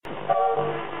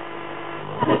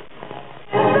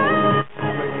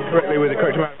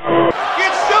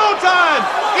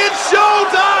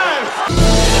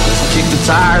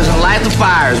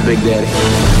Daddy.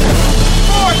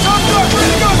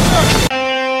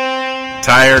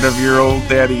 Tired of your old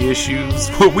daddy issues?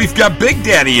 Well, we've got big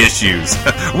daddy issues.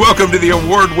 Welcome to the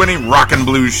award-winning Rock and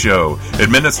Blues Show,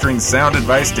 administering sound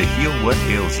advice to heal what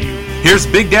ails you. Here's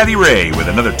Big Daddy Ray with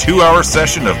another 2-hour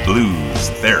session of blues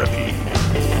therapy.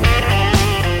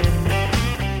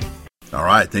 All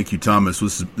right, thank you, Thomas.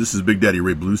 This is Big Daddy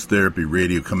Ray Blues Therapy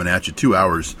Radio coming at you. 2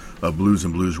 hours of blues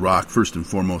and blues rock. First and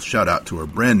foremost, shout out to our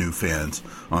brand new fans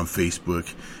on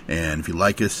Facebook. And if you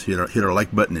like us, hit our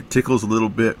like button. It tickles a little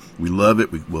bit. We love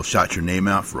it. We'll shout your name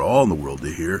out for all in the world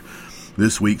to hear.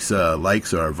 This week's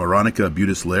likes are Veronica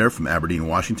Butis-Lair from Aberdeen,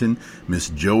 Washington, Miss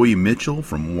Joey Mitchell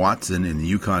from Watson in the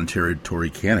Yukon Territory,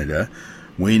 Canada,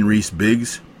 Wayne Reese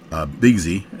Bigsy,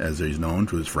 as he's known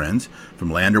to his friends, from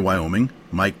Lander, Wyoming,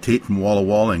 Mike Tate from Walla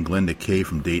Walla, and Glenda Kay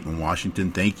from Dayton,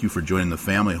 Washington. Thank you for joining the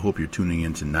family. I hope you're tuning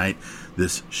in tonight.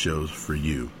 This show's for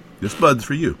you. This bud's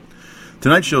for you.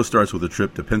 Tonight's show starts with a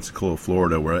trip to Pensacola,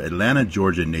 Florida, where Atlanta,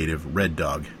 Georgia native Red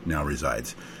Dog now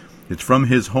resides. It's from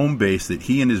his home base that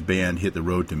he and his band hit the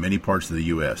road to many parts of the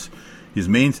U.S. His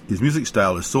music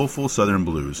style is soulful Southern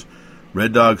blues.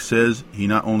 Red Dog says he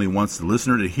not only wants the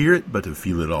listener to hear it, but to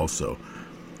feel it also.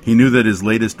 He knew that his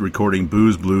latest recording,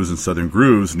 Booze, Blues, and Southern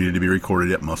Grooves, needed to be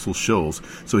recorded at Muscle Shoals,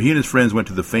 so he and his friends went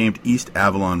to the famed East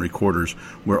Avalon Recorders,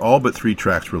 where all but 3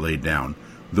 tracks were laid down.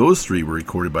 Those 3 were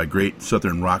recorded by great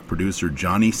Southern rock producer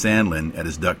Johnny Sandlin at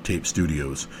his Duct Tape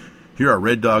Studios. Here are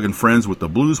Red Dog and friends with The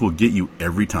Blues Will Get You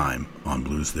Every Time on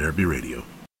Blues Therapy Radio.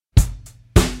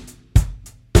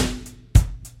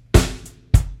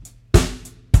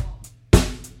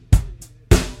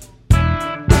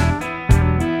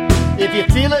 If you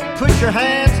feel it, put your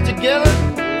hands together.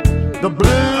 The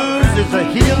blues is a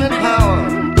healing power.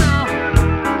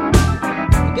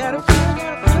 You gotta feel it.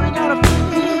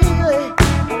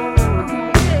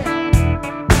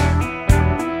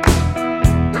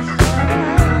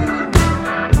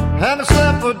 Haven't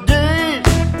slept for days,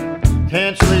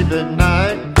 can't sleep at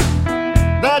night.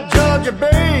 That Georgia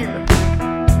babe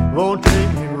won't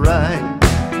treat me right.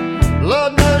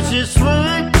 Lord knows she's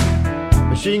sweet,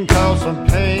 but she can cause some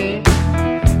pain.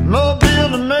 Mobile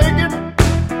to make it,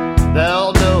 they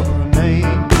all know her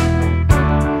name.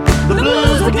 The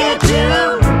blues will get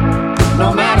you,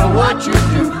 no matter what you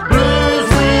do. Blues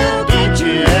will get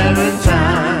you every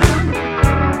time.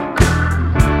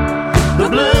 The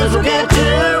blues will get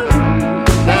you,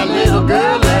 that little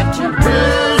girl left you.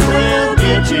 Blues will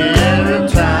get you every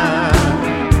time.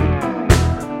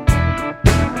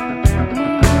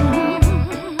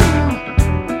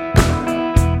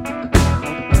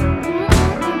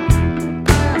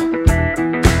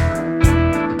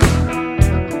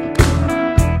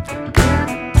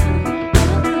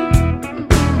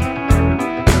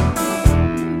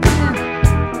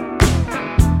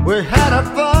 We had a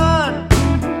fun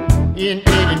in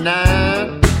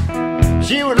 '89.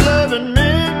 She was loving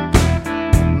me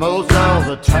most all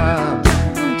the time.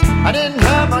 I didn't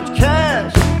have much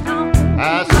cash,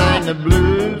 I sang the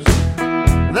blues.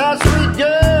 That sweet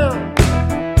girl,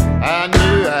 I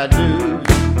knew I'd lose.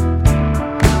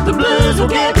 The blues will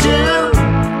get you,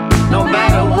 no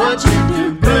matter what you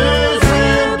do. Blues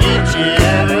will get you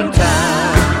every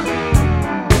time.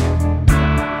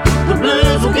 The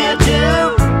blues will get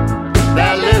you,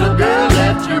 that little girl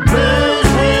left you. Blues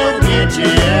will get you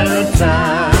every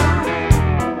time.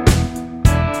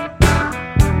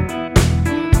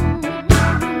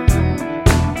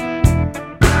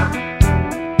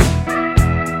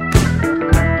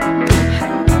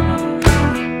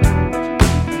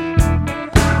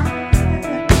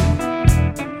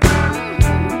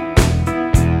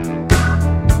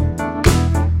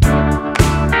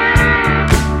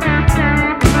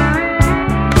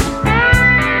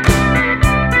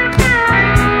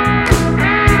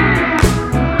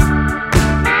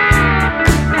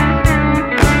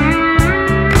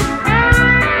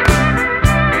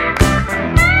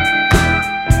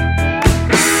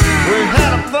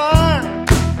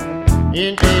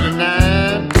 In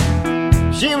 '89,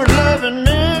 she was loving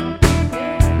me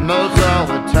most all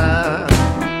the time.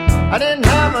 I didn't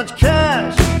have much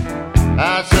cash,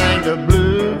 I sang the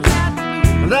blues.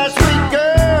 That sweet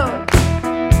girl,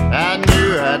 I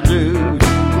knew I'd lose.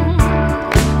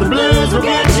 The blues will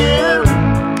get you,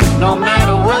 no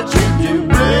matter what you do.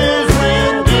 Blues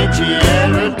will get you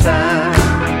every time.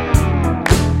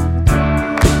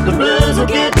 The blues will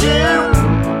get you,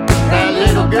 that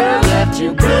little girl left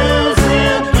you. Blues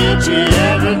will get you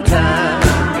every time.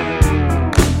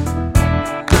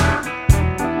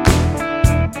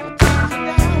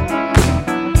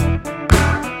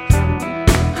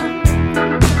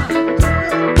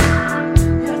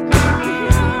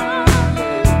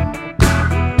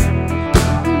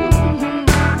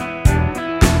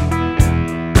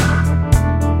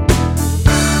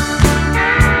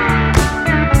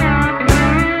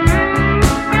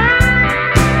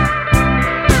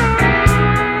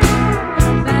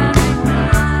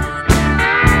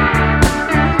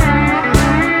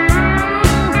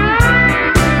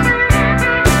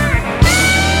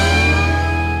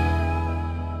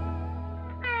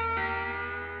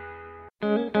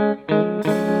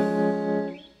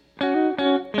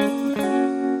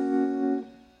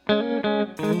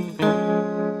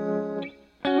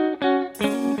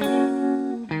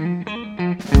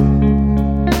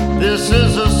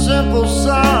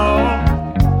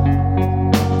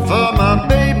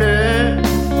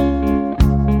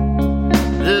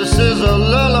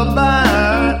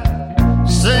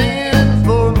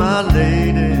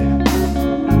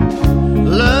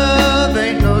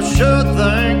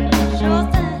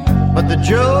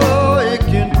 joy it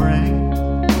can bring.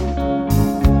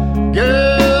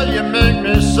 Girl, you make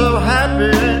me so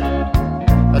happy,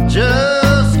 I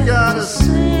just gotta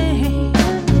sing.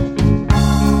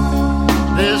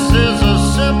 This is a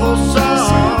simple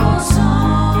song.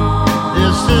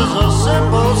 This is a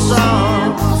simple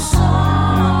song.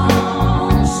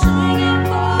 Singing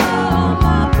for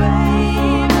my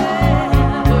baby.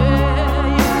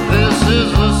 This is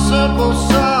a simple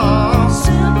song.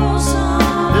 Simple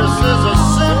song. This is a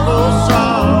simple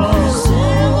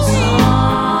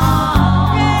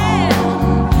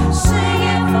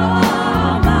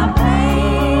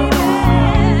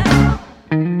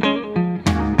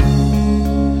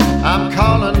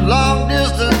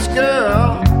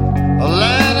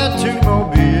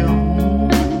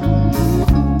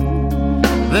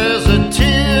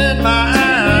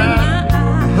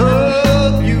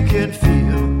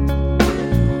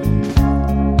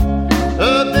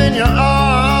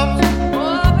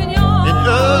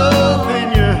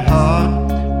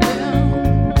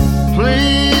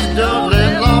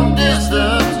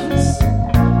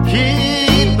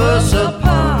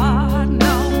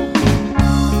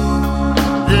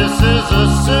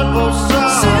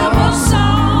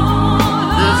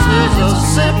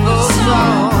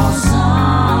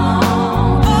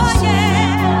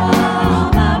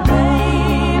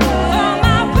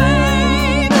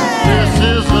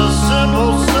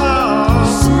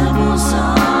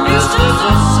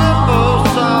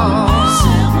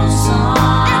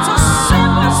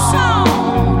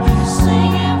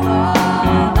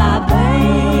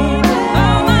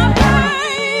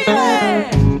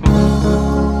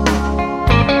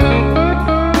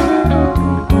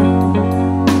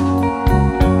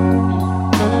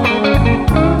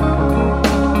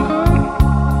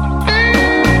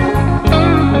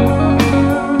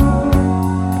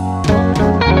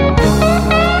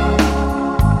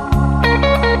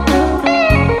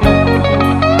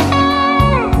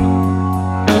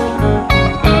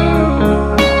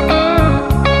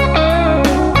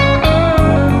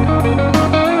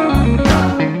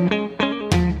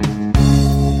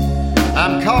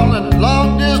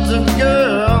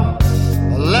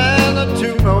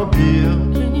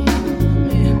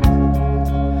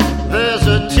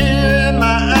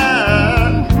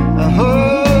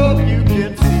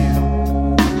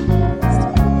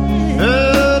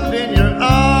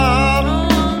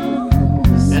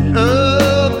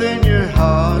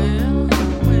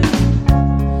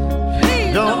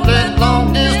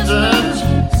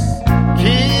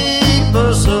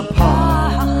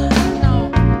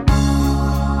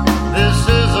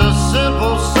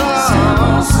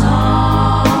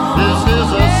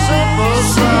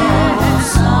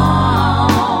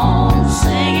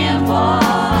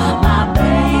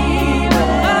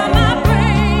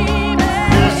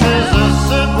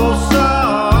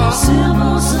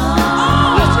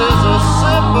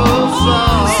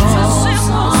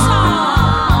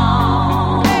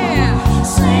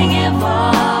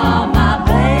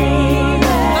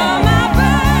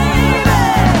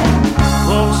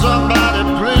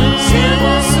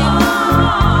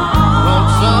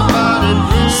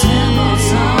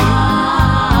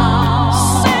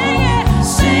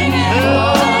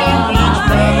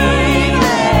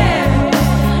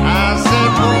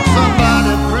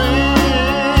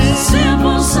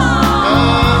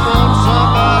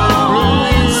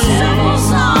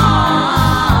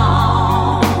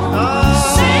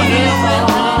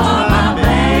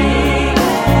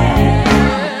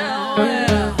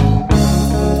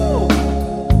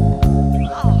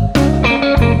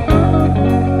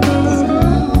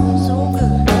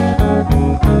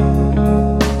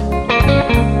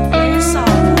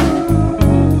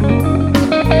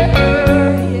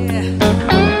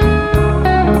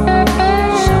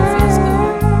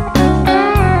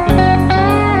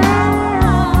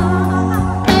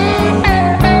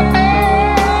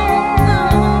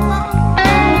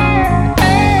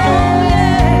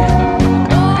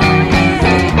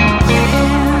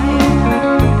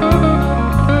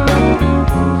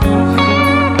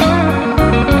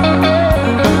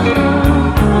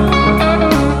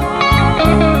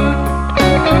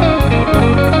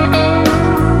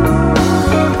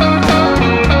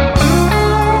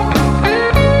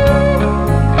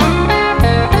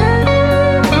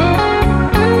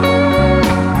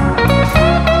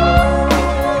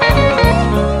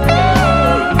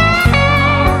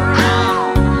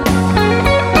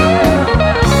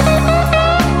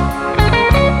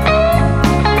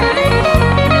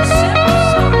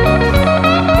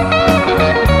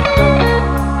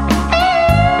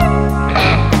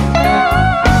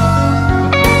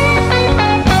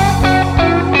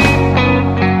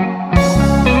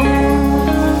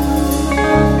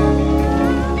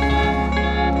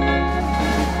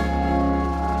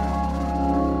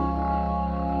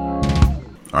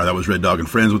All right, that was Red Dog and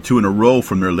Friends with 2 in a row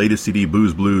from their latest CD,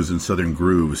 Booze, Blues, and Southern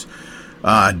Grooves.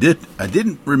 I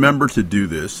didn't remember to do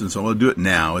this, and so I'll do it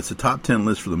now. It's a top 10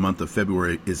 list for the month of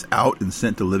February. Is out and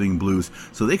sent to Living Blues,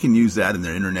 so they can use that in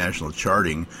their international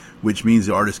charting, which means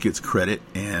the artist gets credit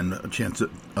and a chance at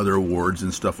other awards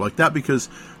and stuff like that because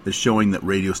it's showing that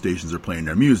radio stations are playing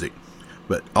their music.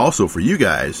 But also for you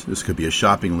guys, this could be a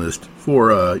shopping list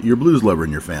for your blues lover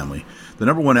in your family. The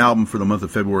number 1 album for the month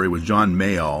of February was John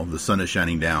Mayall, The Sun is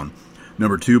Shining Down.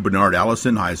 Number 2, Bernard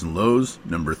Allison, Highs and Lows.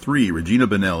 Number 3, Regina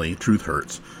Benelli, Truth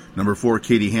Hurts. Number 4,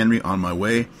 Katie Henry, On My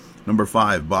Way. Number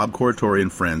 5, Bob Corritore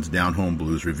and Friends, Down Home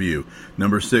Blues Review.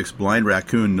 Number 6, Blind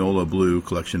Raccoon, Nola Blue,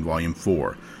 Collection Volume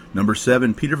 4. Number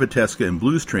 7, Peter Viteska and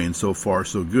Blues Train, So Far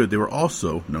So Good. They were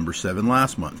also number 7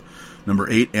 last month. Number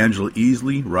 8, Angela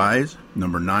Easley, Rise.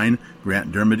 Number 9,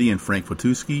 Grant Dermody and Frank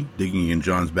Watuski, Digging in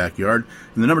John's Backyard.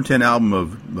 And the number 10 album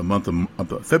of the month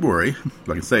of February, if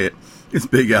I can say it, is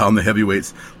Big Al and the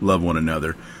Heavyweights, Love One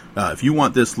Another. If you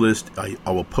want this list, I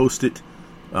will post it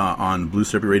on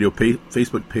Blues Therapy Radio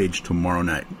Facebook page tomorrow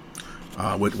night.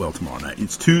 Tomorrow night.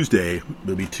 It's Tuesday.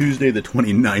 It'll be Tuesday, the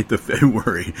 29th of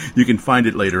February. You can find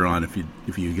it later on if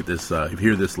you get this, if you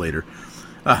hear this later.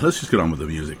 Let's just get on with the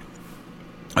music.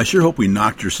 I sure hope we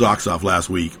knocked your socks off last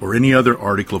week, or any other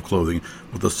article of clothing,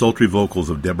 with the sultry vocals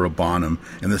of Deborah Bonham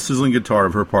and the sizzling guitar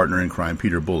of her partner in crime,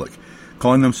 Peter Bullock.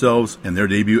 Calling themselves and their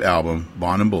debut album,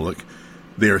 Bonham Bullock,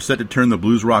 they are set to turn the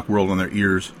blues rock world on their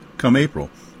ears come April.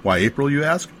 Why April, you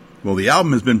ask? Well, the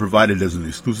album has been provided as an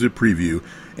exclusive preview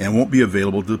and won't be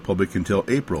available to the public until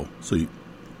April. So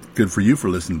good for you for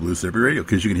listening to Blues Therapy Radio,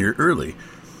 because you can hear it early.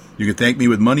 You can thank me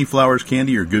with money, flowers,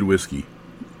 candy, or good whiskey.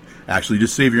 Actually,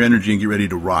 just save your energy and get ready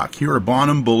to rock. Here are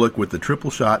Bonham Bullock with the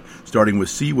triple shot, starting with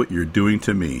See What You're Doing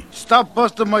to Me. Stop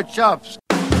busting my chops.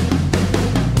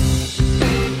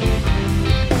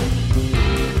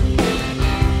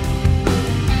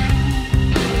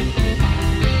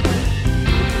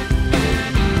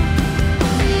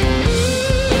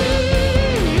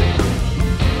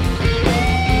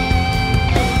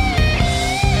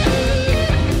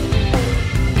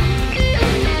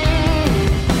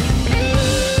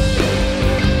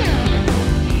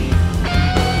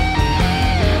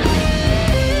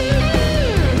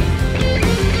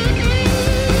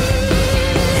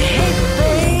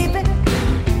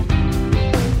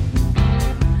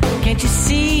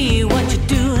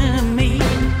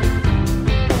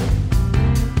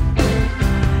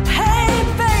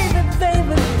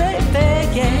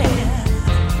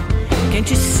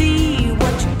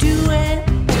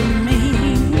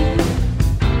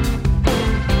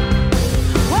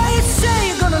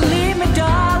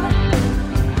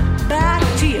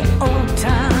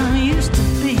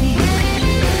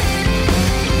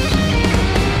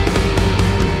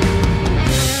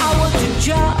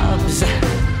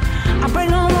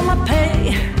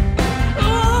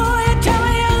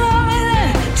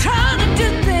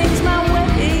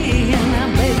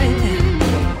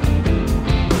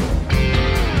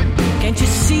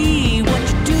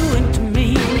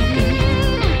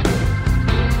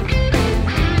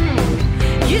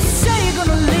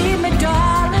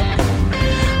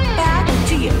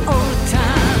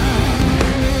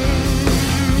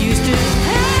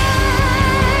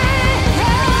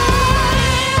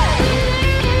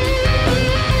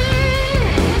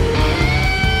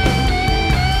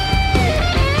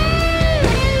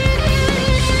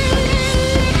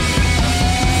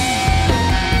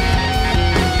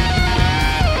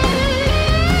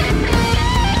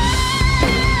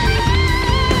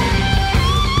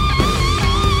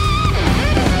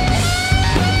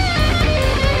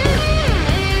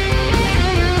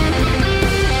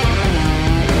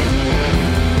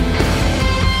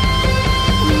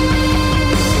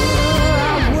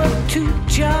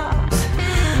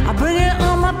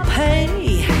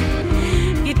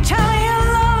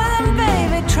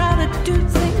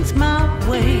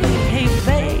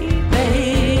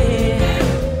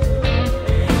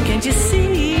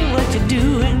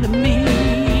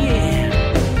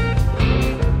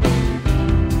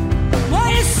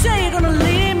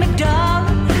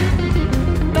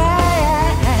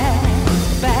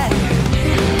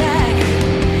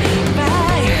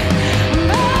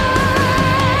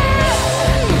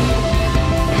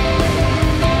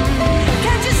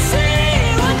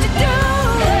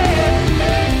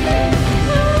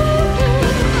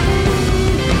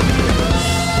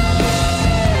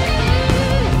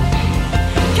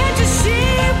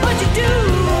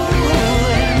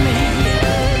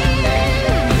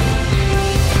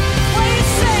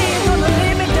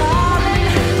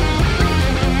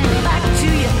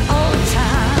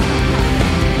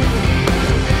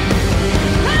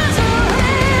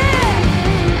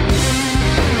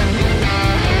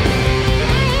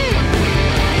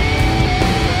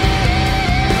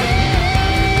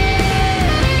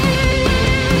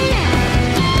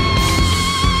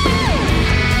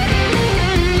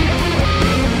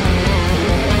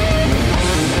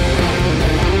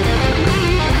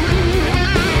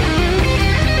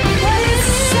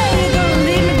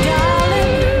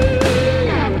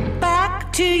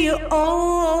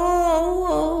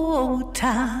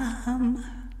 time.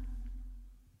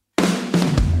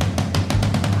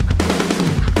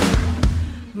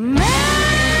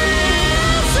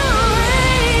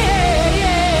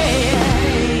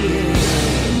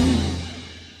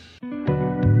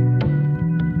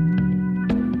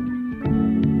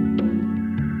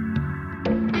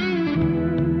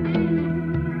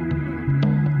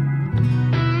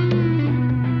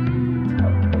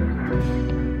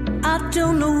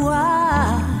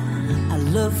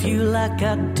 You like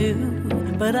I do,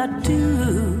 but I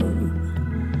do,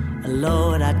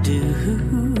 Lord, I do.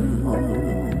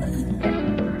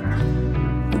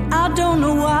 I don't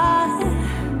know why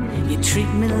you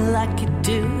treat me like you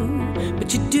do,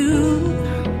 but you do,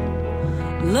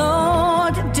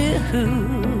 Lord, you do.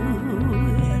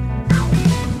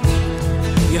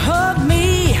 You hug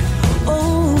me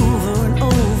over and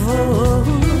over,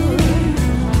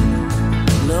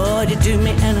 Lord, you do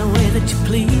me any way that you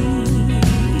please.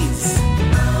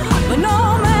 But no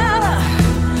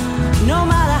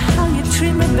matter how you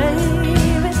treat me,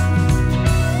 baby,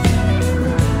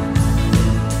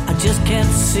 I just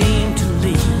can't seem to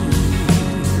leave.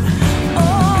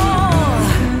 Oh,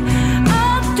 I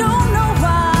don't know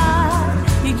why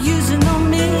you're using on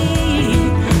me,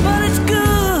 but it's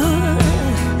good.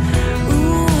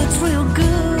 Ooh, it's real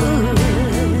good.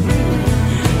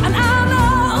 And I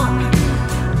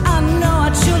know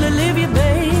I'd surely leave you, baby.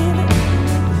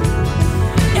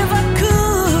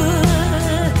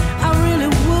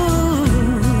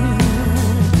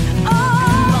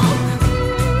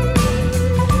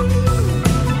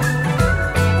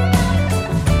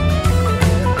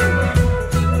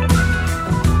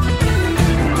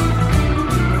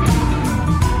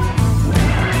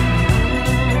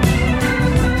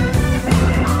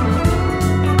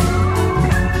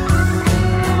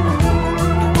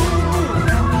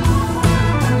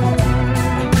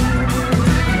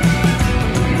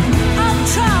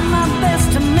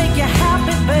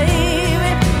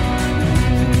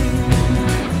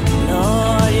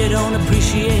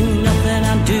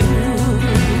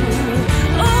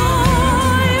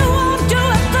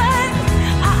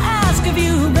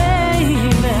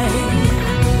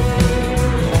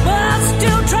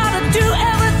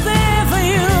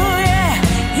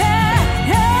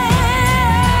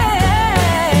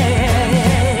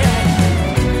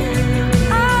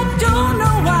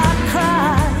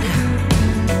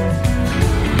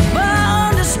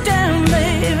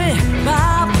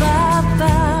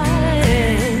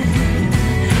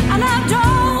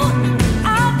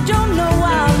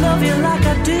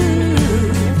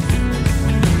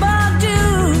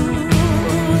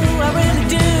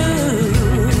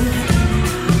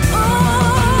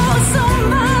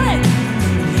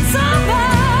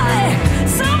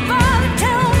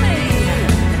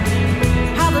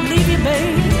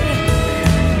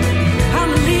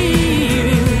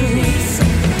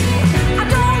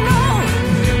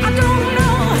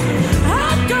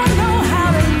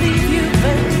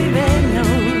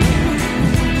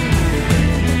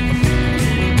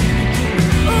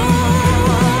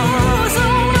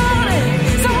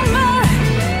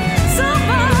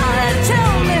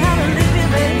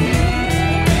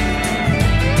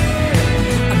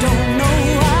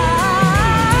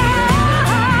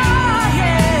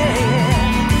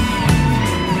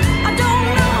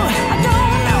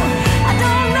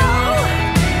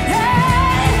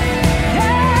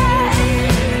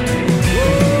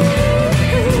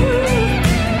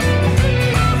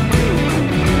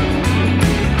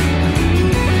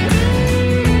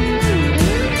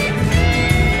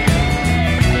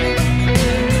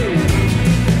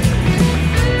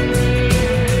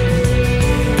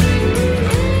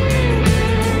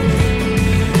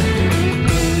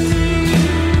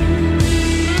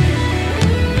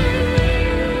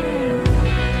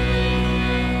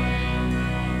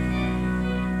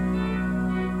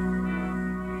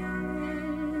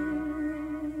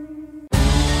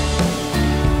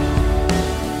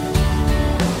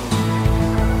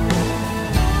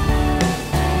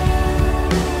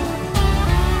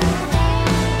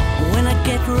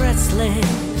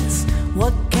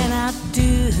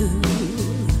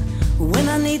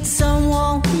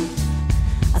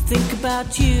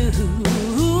 About you,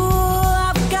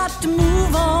 I've got to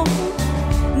move on,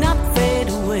 not fade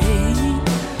away.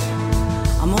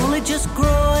 I'm only just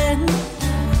growing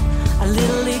a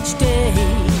little each day.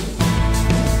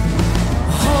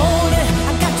 Hold it,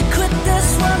 I got to quit this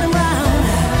running around.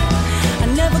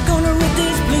 I'm never gonna rid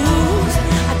these blues.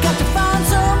 I got to find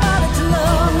somebody to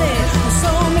love me and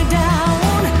slow me down.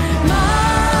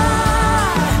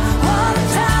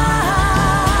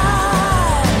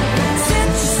 Sit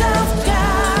yourself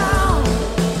down,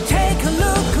 take a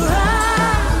look around.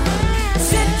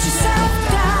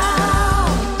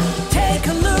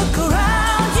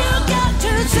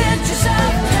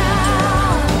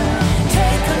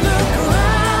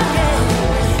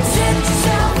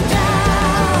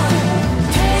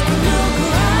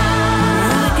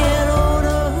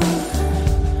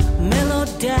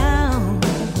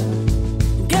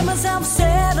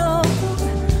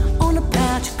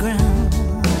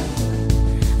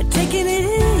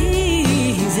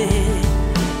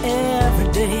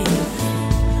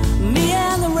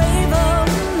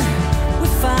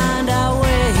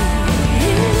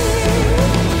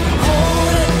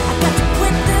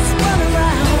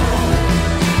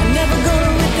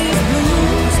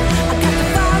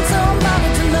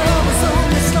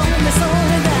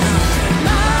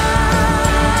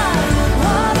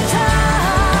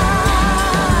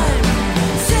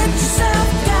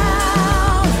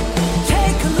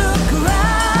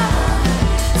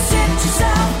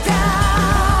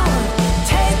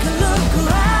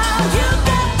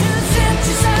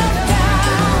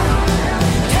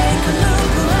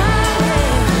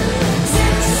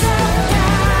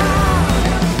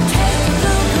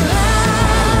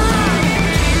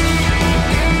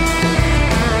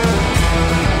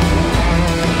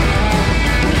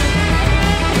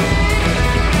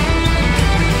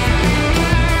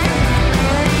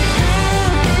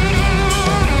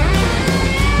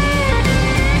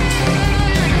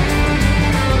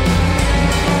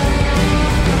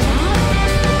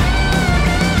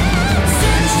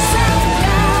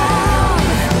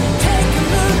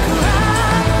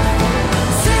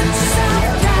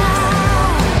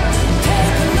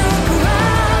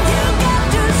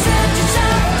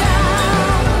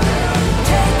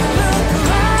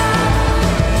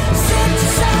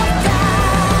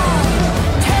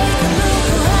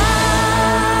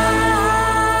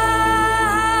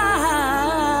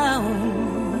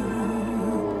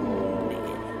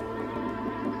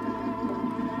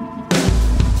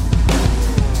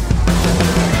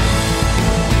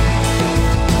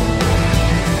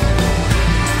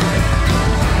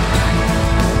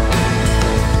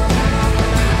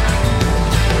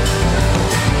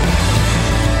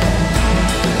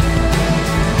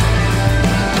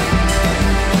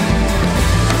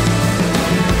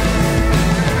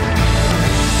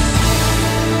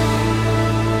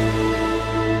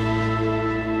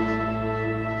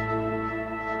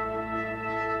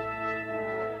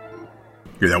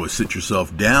 Here, that was Sit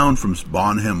Yourself Down from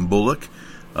Bonham Bullock.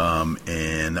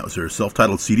 And that was their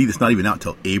self-titled CD that's not even out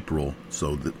till April.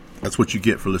 So that's what you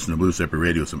get for listening to Blues Therapy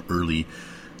Radio. Some early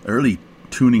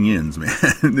tuning ins, man.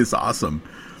 It's awesome.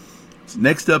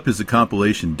 Next up is a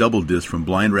compilation double disc from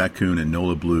Blind Raccoon and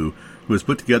Nola Blue, who has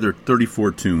put together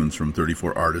 34 tunes from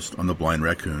 34 artists on the Blind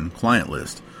Raccoon client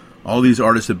list. All these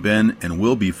artists have been and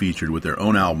will be featured with their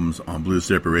own albums on Blues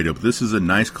Therapy Radio, but this is a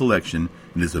nice collection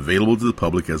and is available to the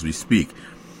public as we speak.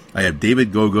 I have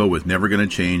David Gogo with Never Gonna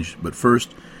Change, but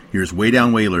first, here's Way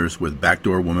Down Wailers with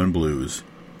Backdoor Woman Blues.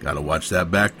 Gotta watch that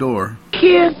back door.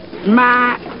 Kiss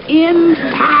my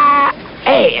entire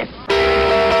ass.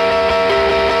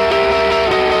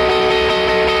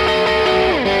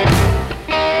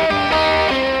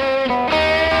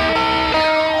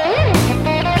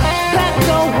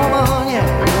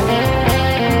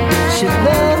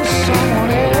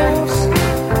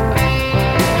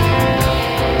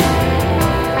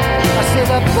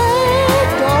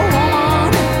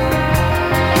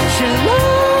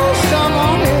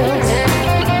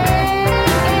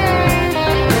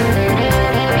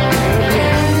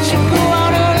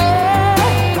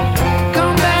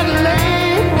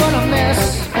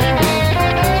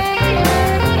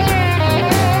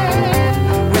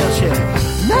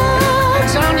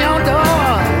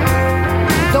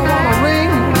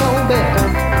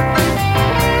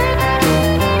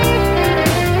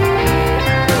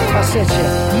 Said she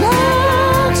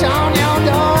knocks on your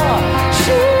door.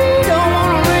 She don't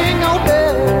wanna ring no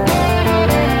bell.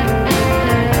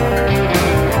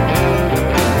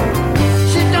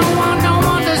 She don't want no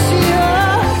one to see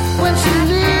her when she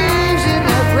leaves in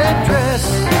that red dress.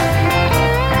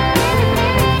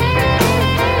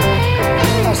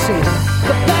 I said,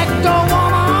 the back door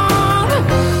woman,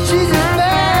 she's as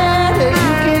bad as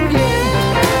you can get.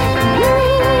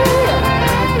 Woo.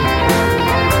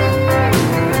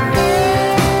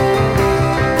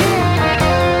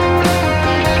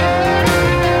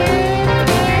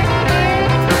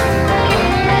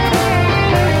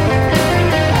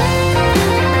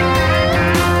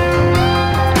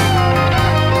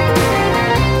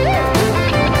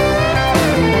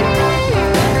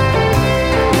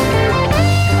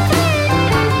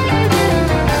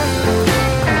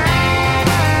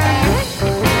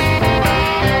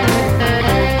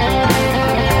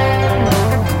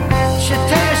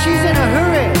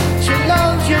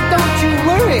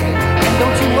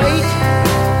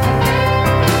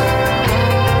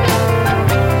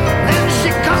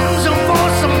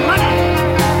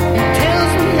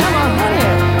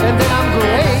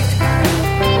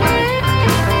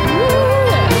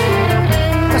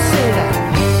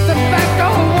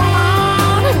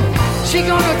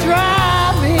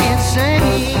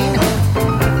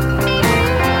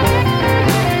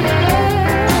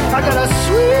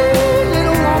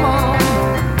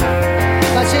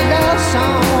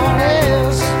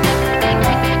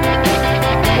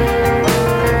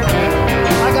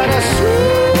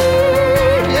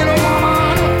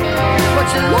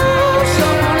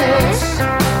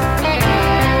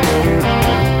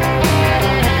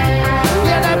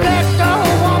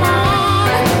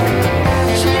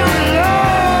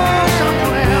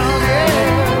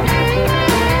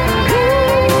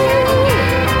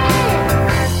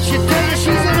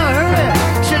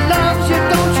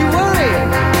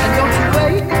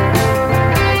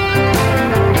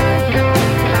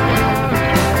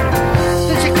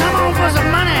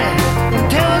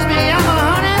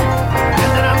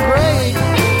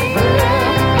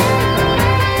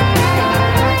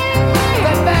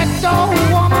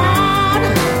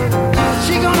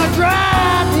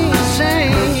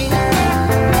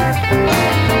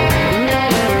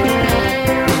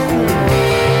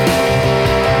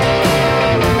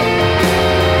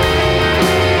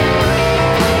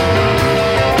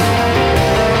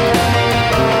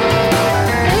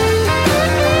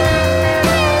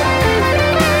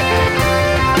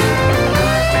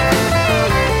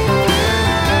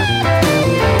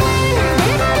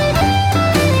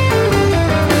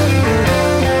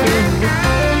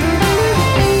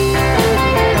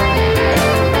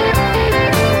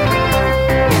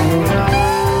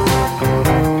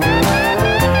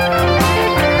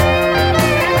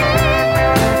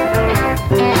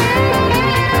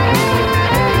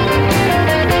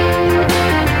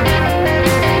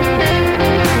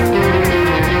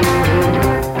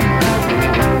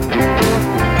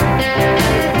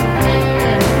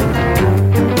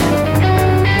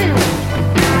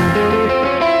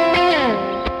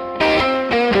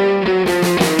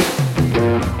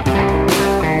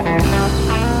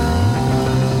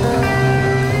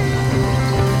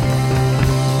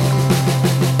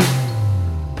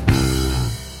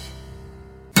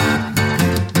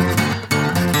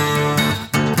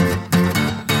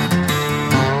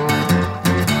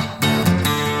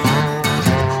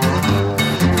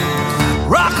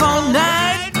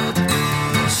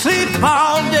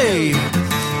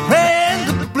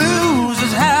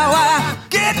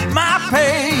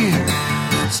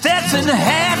 in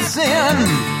hats and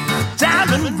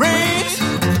diamond rings,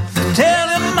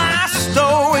 telling my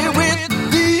story with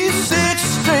these 6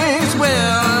 strings.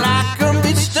 Well, I can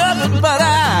be stubborn, but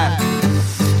I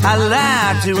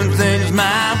like doing things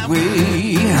my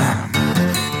way.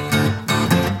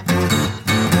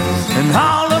 And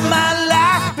all of my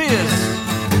life is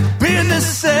been the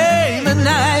same, and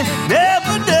I ain't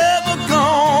never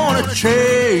gonna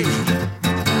change.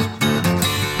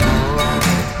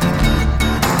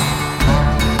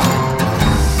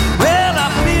 Well,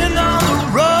 I've been on the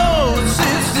road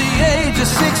since the age of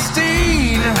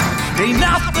 16. Ain't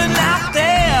nothing out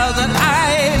there that I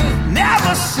ain't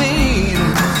never seen.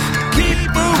 Keep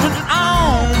moving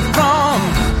on from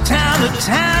town to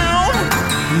town.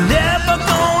 Never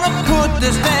gonna put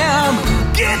this damn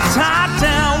guitar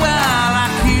down. Well, I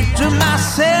keep to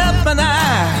myself, and I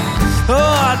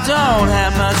don't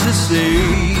have much to say.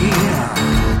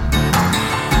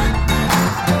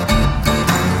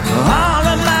 All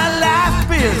of my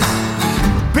life is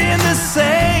been the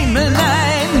same, and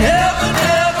I ain't never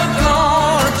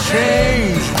gonna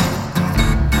change.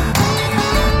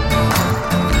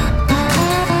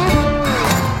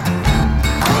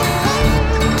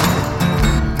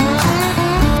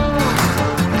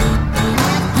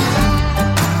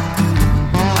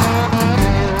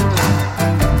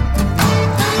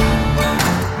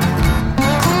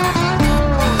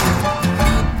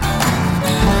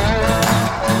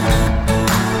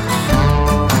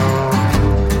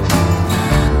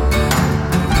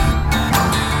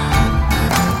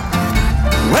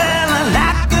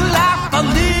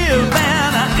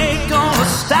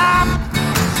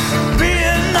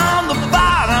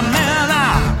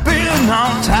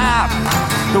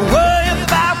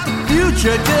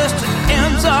 Just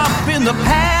ends up in the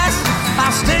past.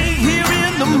 I stay here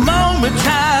in the moment,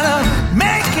 trying to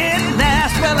make it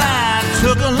last. Well, I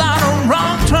took a lot of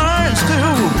wrong turns to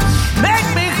make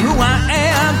me who I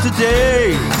am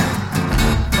today.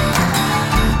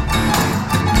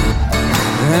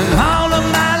 And all of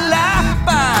my life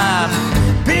I've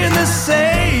been the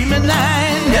same, and I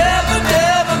ain't never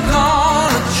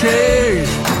gonna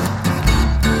change.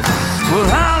 Well,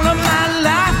 all of my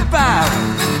life I've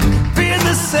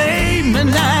the same, and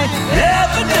I ain't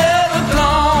never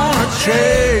gonna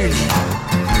change.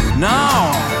 No.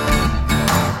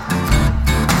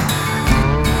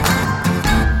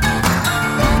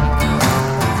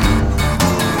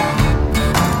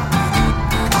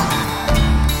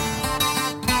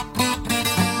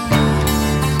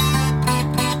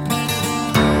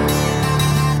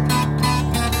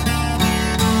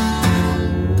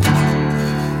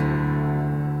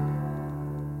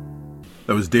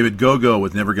 That was David Gogo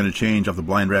with Never Gonna Change off the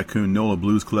Blind Raccoon NOLA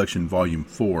Blues Collection Volume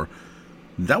 4.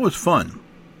 That was fun.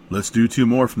 Let's do 2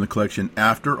 more from the collection.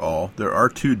 After all, there are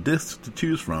 2 discs to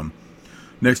choose from.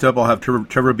 Next up, I'll have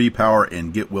Trevor B. Power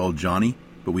and Get Well Johnny,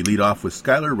 but we lead off with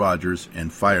Skylar Rogers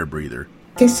and Fire Breather.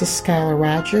 This is Skylar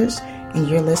Rogers, and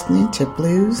you're listening to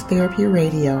Blues Therapy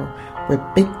Radio with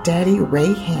Big Daddy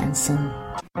Ray Hansen.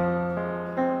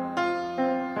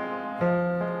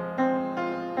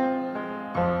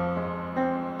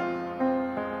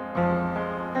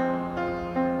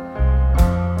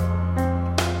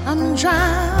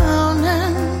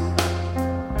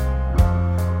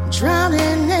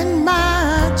 Drowning in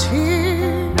my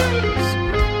tears.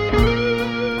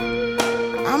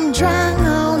 I'm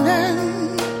drowning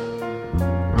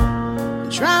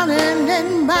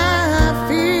in my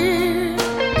fears.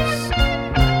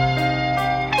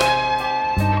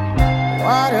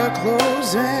 Water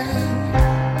closing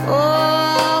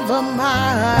over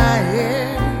my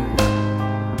head.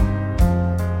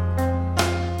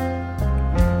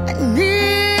 I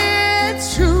need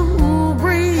to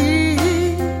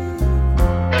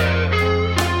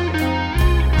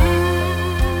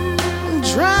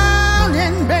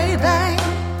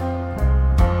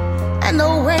and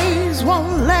the waves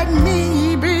won't let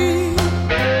me be.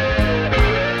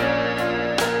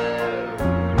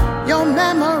 Your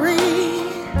memory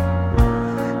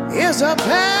is a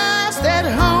past that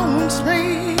haunts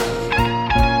me.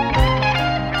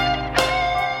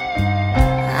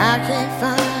 I can't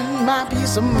find my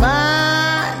peace of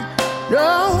mind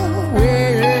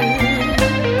nowhere.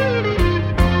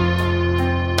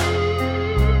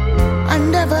 I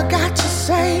never got to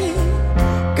say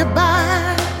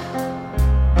goodbye.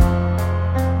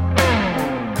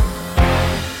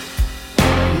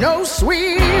 No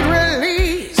sweet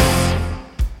release,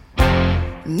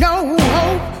 no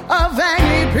hope of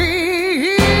any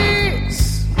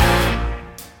peace.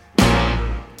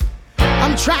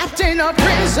 I'm trapped in a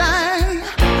prison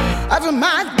of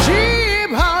my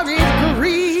deep-hearted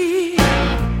grief.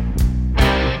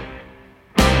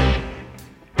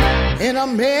 in a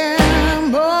memory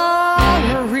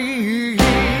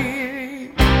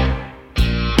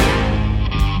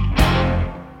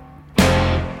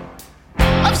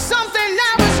of something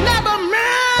that was never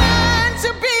meant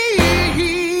to be.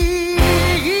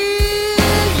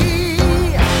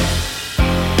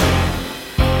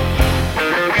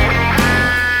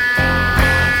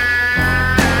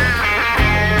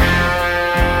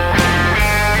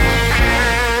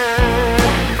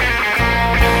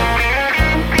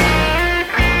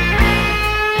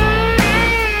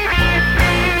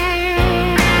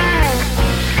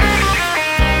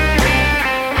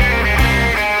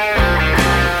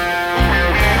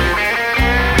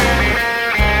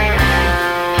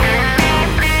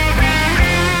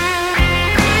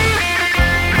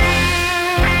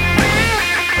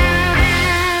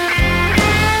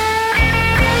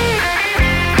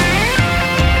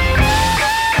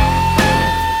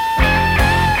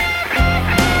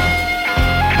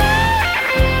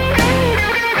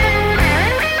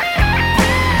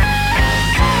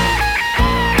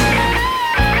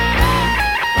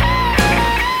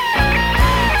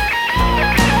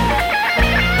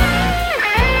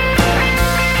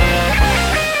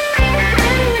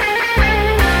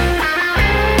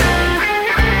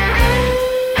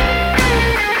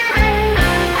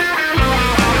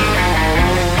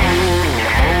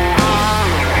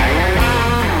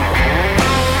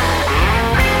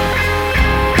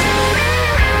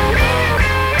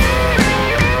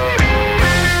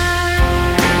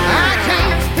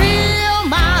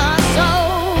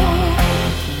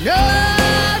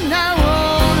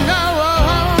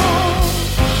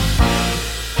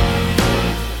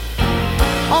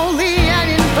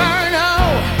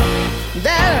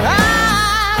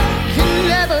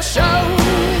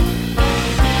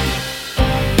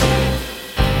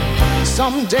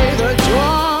 Someday the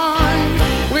joy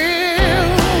will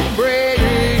break,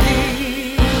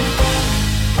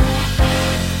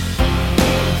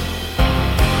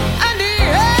 and the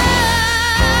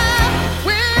air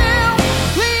will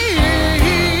clear.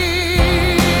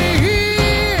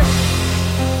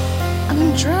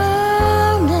 I'm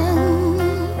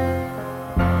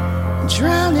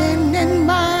drowning in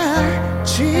my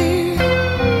tears.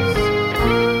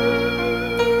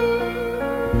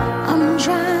 I'm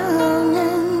drowning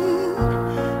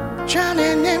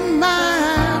in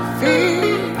my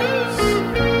fears.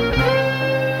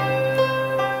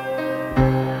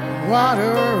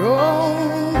 Water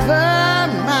over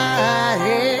my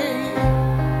head.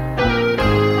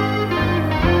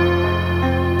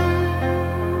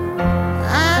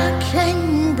 I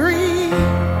can't breathe.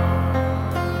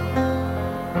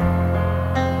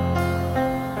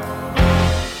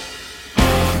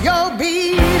 You're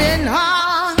beating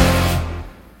heart.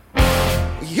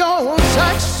 Your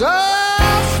touch so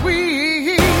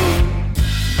sweet,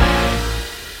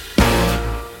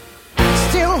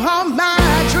 still haunt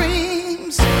my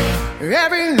dreams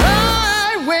every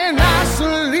night when I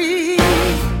sleep.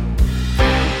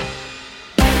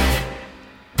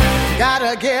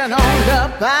 Gotta get on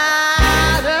up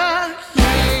out of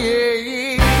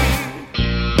here.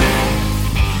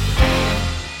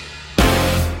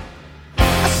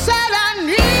 I said I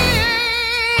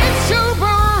need to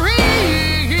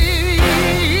breathe.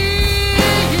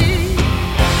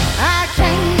 I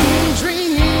can't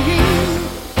dream.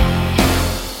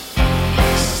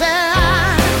 Said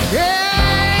I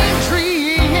can't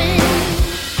dream.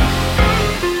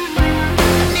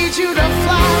 I need you to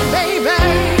fly, baby.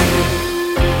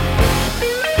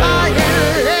 Fly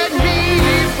and let me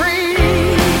free.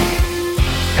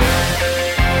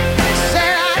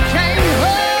 Said I can't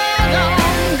hold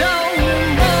on no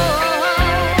more.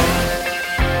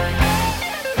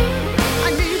 I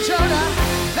need you to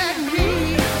let me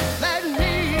go. Let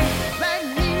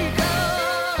me go.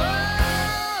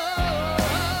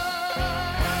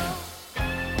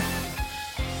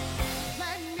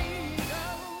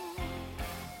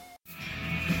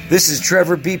 This is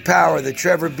Trevor B. Power, the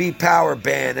Trevor B. Power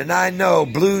Band, and I know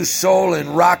blues, soul,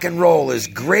 and rock and roll is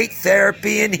great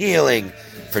therapy and healing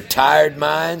for tired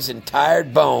minds and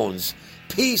tired bones.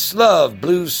 Peace, love,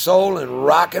 blues, soul, and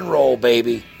rock and roll,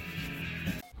 baby.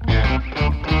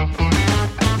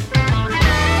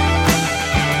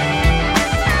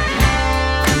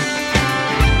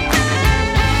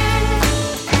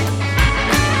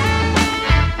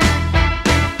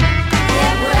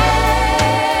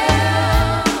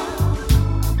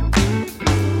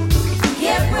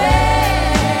 Get ready.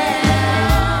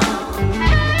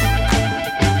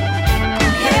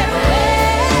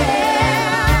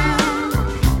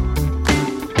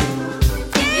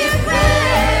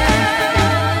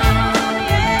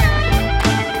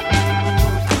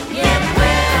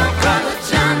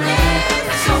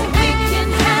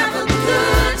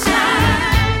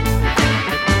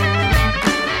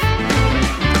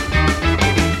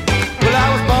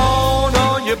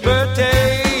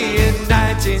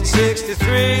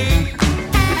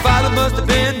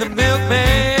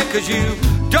 'cause you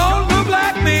don't look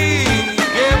like me.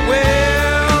 Get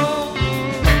well.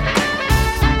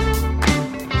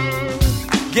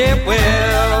 Get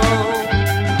well.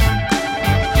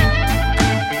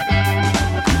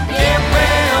 Get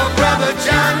well, brother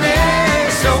Johnny,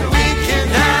 so we can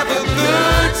have a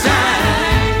good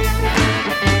time.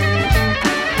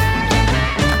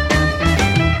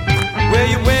 Well,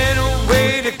 you went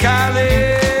away to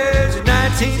college in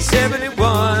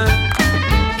 1971.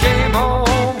 Came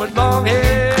home with long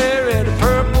hair and a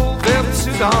purple velvet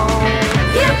suit on.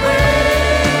 Get well.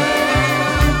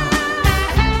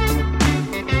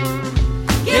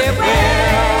 Get well.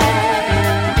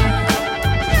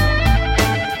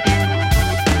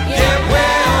 Get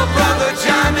well, brother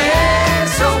Johnny,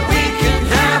 so we can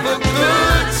have a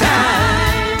good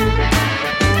time.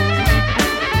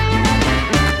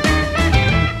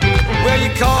 Well, you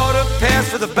caught a pass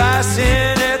for the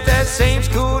bison at that same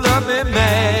school up in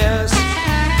Mass.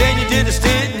 Then you did a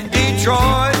stint in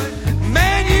Detroit.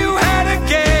 Man, you had a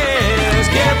gas.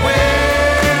 Get well.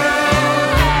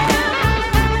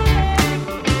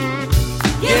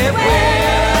 Get well.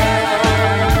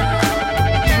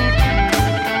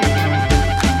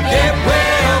 Get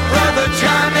well, brother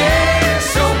Johnny,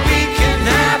 so we can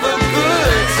have a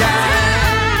good time.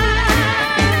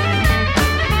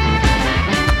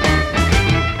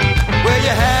 Well,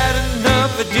 you had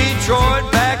enough of Detroit,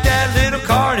 backed that little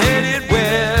car and headed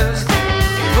west.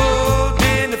 Pulled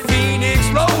into Phoenix,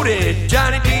 loaded,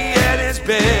 Johnny B at his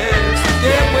best.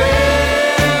 Get well.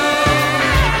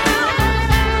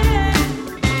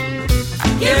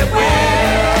 Get well.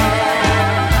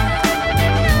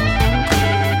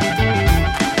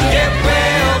 Get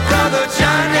well, brother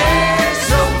Johnny,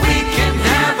 so we can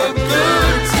have a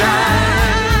good time.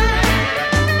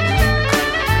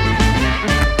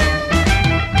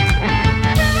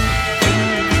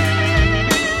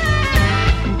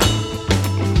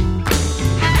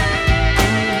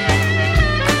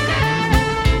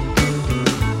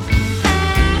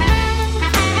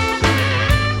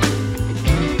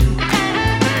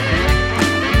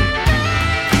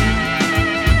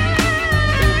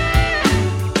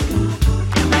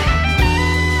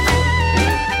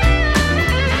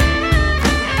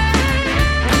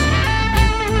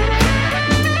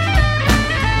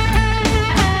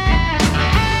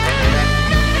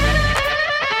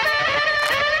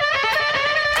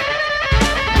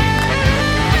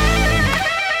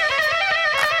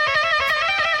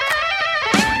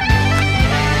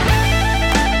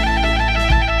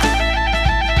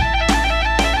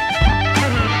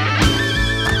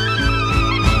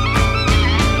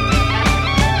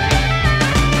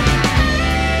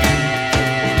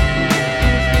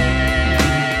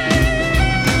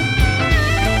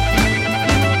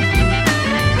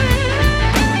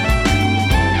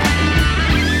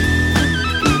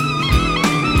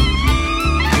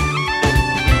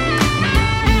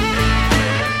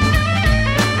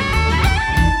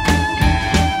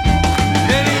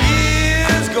 Many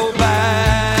years go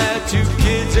by, 2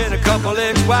 kids and a couple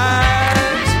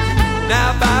ex-wives.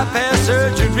 Now bypass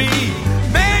surgery,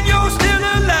 man, you're still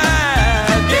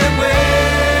alive. Get well.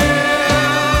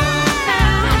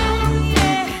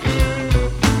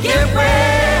 Get well.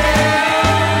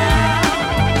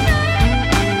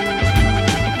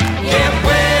 Get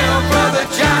well, brother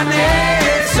Johnny,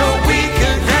 so we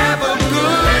can have a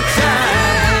good time.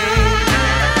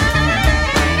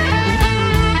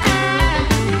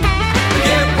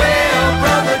 Get well,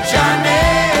 brother Johnny,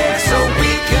 so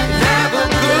we can have a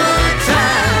good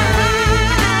time.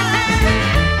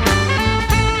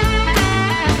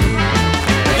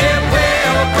 Get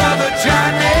well, brother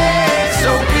Johnny, so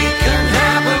we can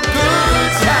have a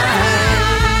good time.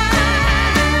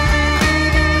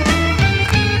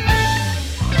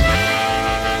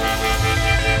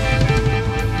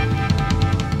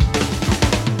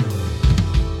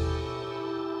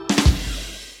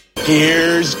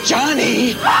 Here's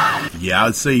Johnny. Yeah,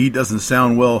 I'd say he doesn't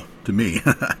sound well to me.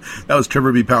 That was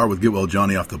Trevor B. Power with Get Well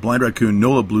Johnny off the Blind Raccoon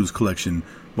NOLA Blues Collection,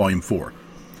 Volume 4.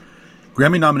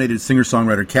 Grammy-nominated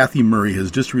singer-songwriter Kathy Murray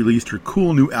has just released her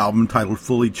cool new album titled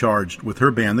Fully Charged with her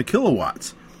band, The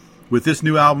Kilowatts. With this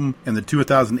new album and the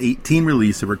 2018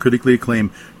 release of her critically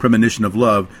acclaimed Premonition of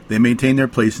Love, they maintain their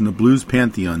place in the blues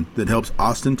pantheon that helps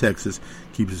Austin, Texas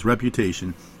keep its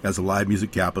reputation as the live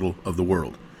music capital of the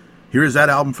world. Here is that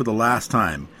album for the last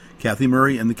time. Kathy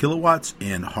Murray and the Kilowatts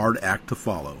and Hard Act to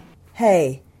Follow.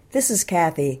 Hey, this is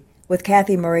Kathy with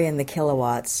Kathy Murray and the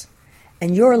Kilowatts,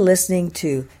 and you're listening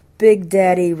to Big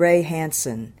Daddy Ray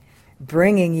Hansen,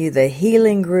 bringing you the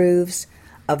healing grooves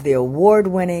of the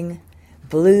award-winning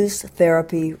Blues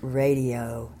Therapy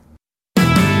Radio.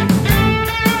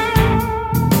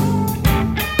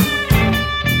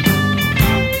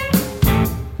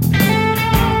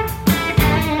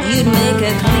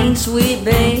 sweet,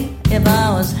 babe, if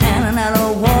I was handing out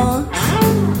awards.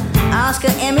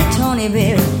 Oscar, Emmy, Tony,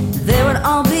 baby, they would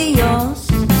all be yours.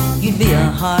 You'd be a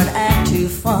hard act to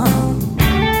fun.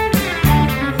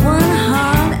 One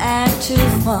hard act to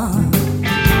fun.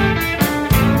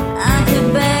 I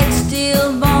could beg,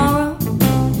 steal, borrow,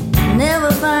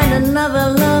 never find another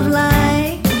love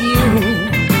like you.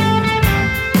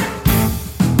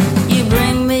 You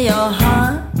bring me your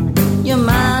heart, your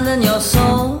mind and your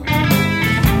soul.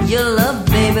 Your love,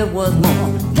 baby, was more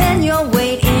than your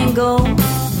weight in gold.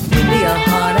 You'd be a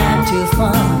hard act to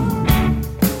fun.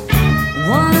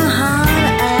 One hard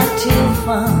act to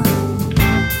fun.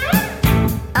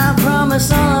 I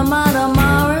promise all of my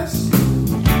tomorrows,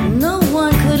 no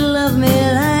one could love me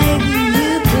like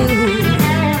you do.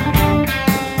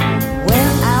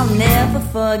 Well, I'll never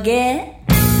forget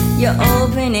your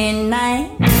opening night,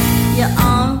 your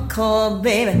encore,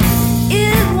 baby.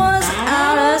 It was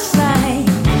out of sight.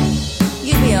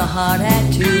 You'd be a hard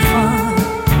act to fun.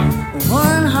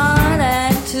 One hard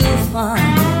act to fun.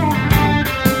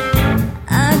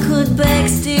 I could beg,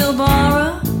 steal,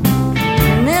 borrow,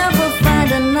 never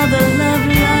find another love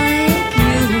like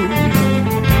you.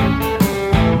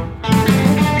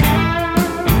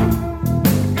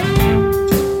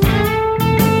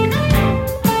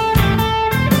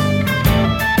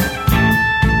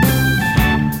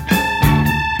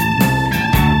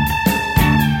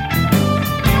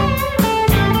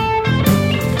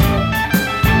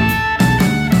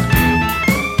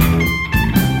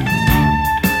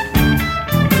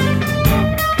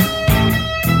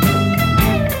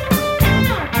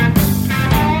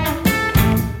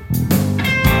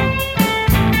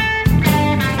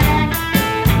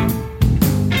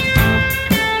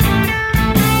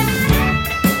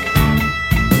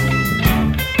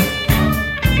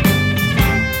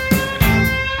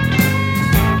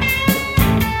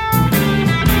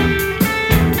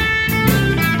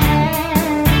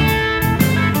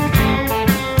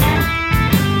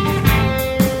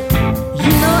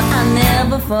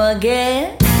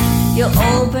 Forget your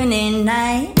opening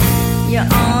night, your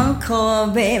encore,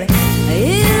 baby.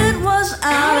 It was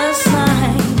out of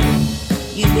sight.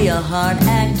 You'd be a hard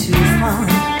act to fun.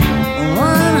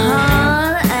 One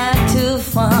hard act to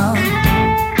fun.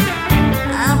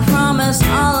 I promise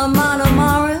all of my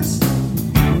tomorrows,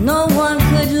 no one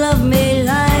could love me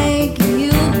like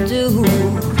you do.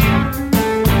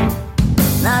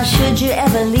 Now should you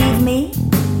ever leave me,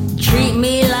 treat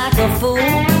me like a fool,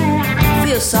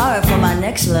 feel sorry for my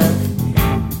next love,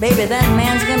 baby, that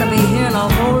man's gonna be hearing a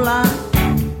whole lot.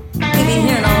 He'll be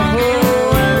hearing a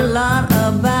whole lot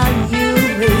about you,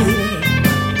 baby.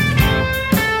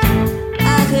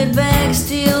 I could beg,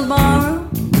 steal, borrow,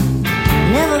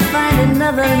 never find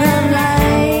another love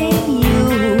like you.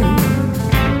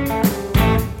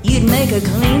 You'd make a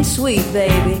clean sweep,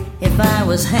 baby, if I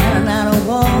was handing out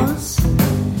awards.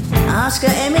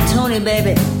 Oscar, Emmy, Tony,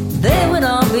 baby, they would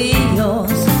all be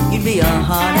yours. You'd be a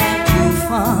hard act to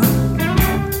fun.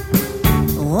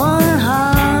 One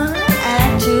hard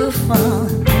act to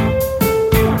fun.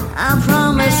 I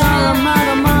promise all of my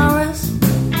tomorrows,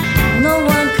 no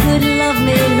one could love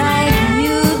me like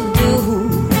you do.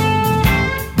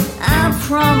 I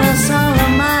promise all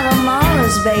of my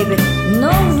tomorrows, baby,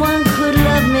 no one could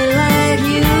love me like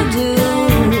you do.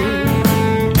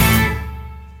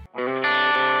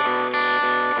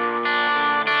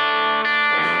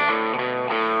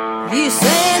 You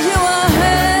said you were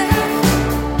hurt,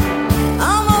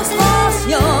 almost lost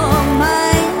your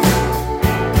mind.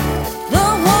 The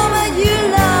woman you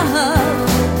love,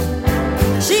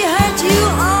 she hurt you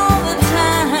all the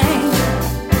time.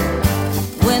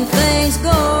 When things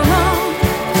go wrong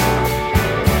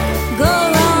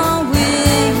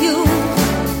with you,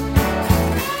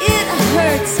 it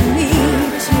hurts me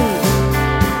too.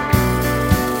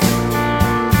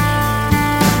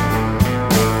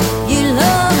 You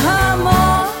love her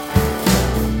more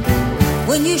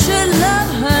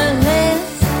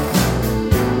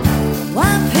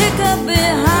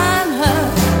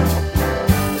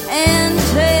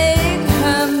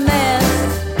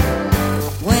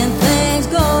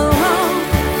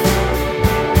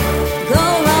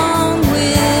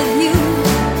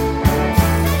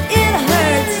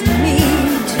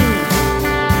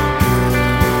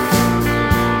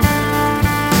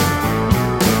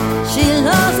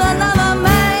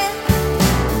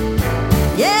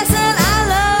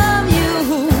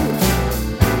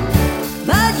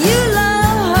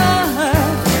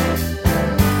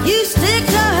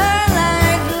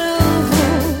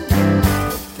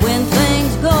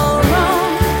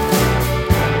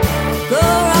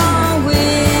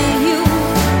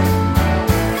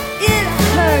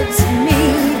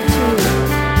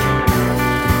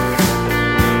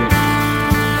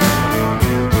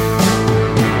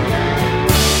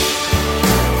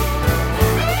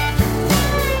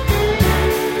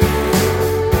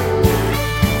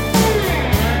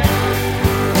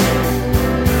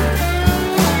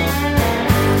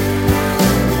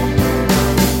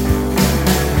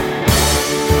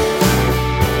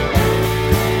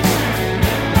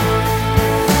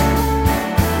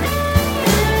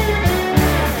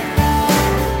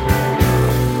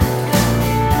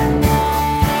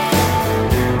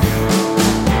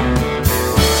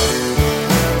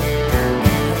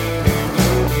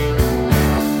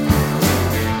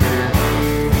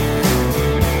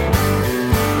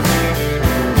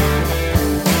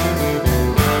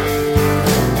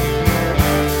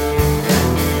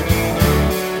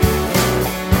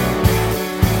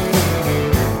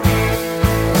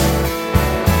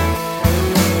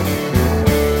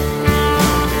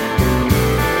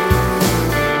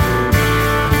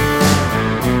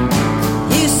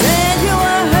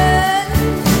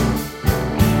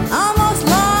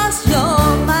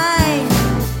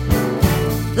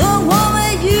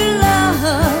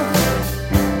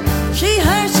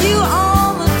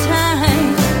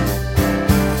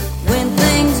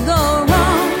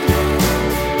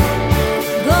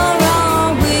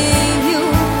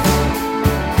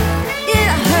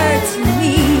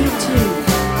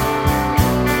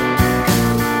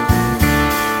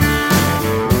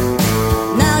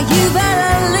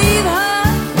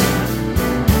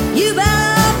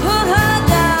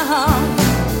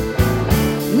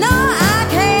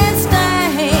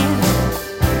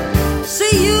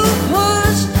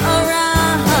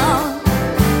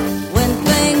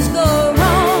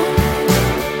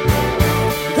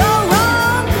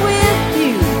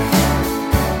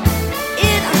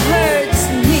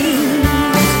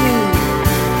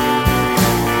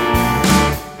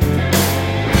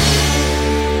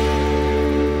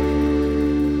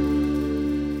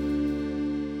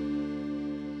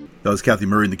That was Kathy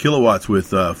Murray and the Kilowatts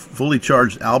with Fully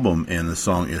Charged album and the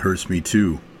song It Hurts Me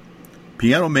Too.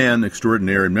 Piano man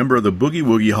extraordinaire and member of the Boogie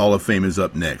Woogie Hall of Fame is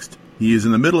up next. He is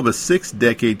in the middle of a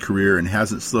 6-decade career and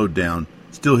hasn't slowed down,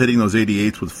 still hitting those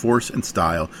 88s with force and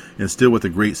style, and still with a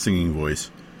great singing voice.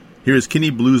 Here's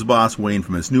Kenny Blues Boss Wayne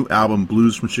from his new album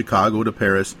Blues from Chicago to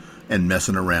Paris and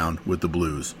Messin' Around with the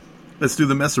Blues. Let's do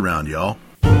the mess around, y'all.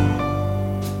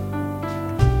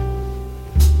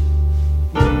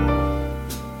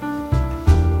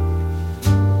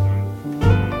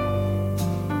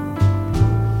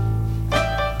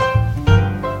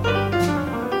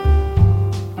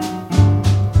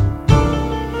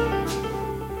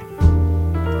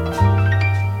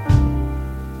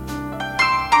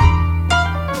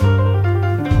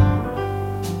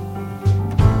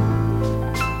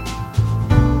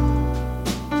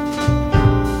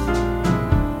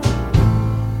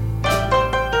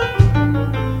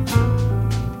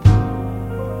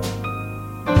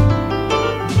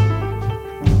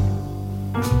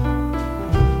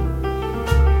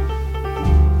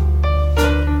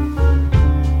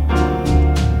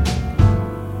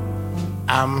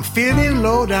 I'm feeling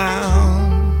low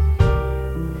down,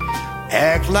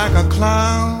 act like a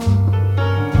clown.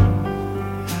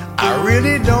 I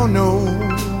really don't know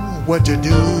what to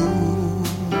do.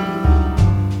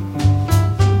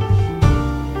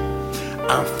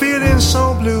 I'm feeling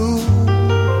so blue,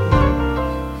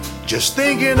 just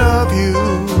thinking of you.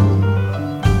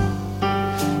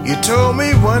 You told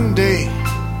me one day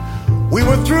we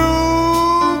were through.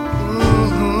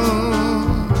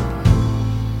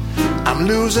 I'm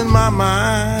losing my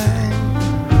mind,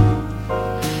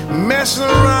 messing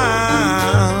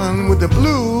around with the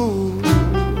blues.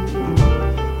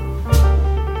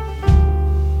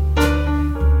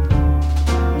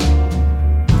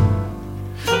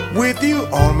 With you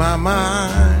on my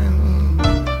mind,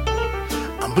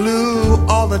 I'm blue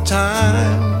all the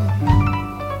time.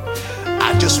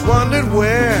 I just wondered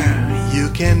where you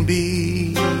can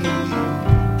be.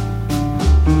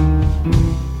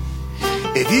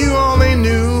 If you only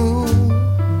knew,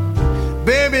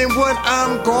 baby, what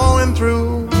I'm going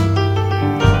through.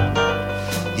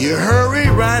 You hurry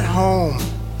right home,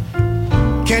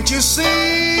 can't you see?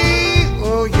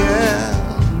 Oh yeah,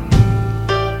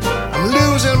 I'm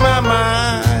losing my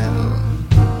mind,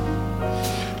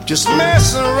 just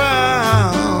messing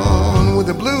around with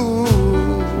the blues.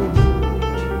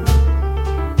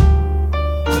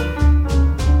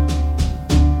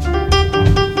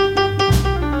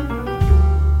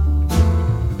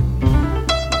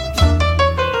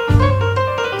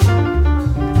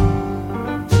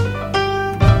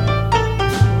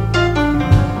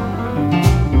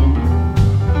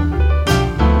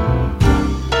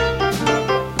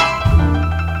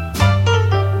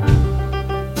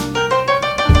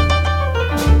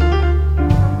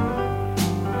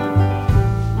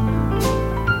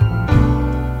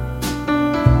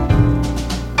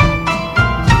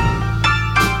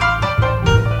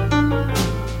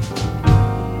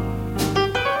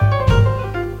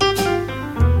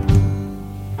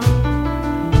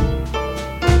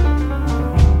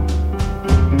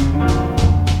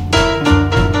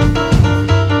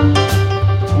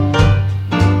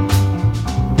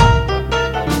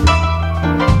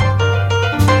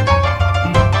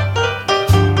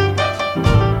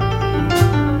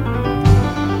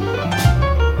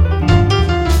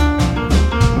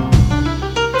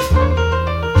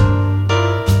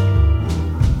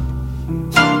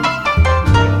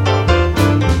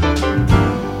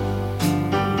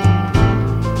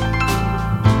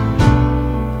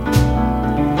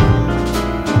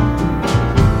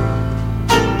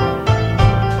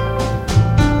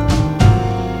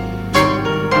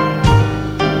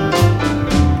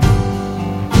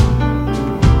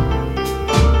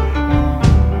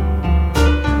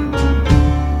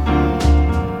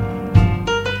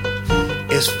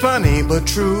 It's funny but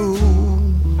true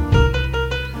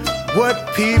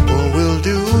what people will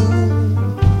do.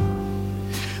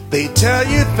 They tell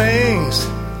you things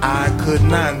I could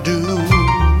not do.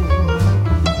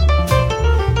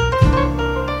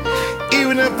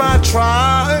 Even if I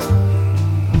try,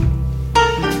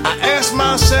 I ask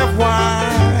myself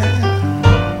why.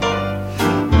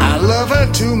 I love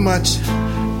her too much,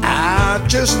 I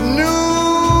just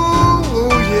knew,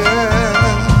 yeah.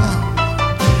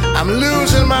 I'm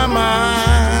losing my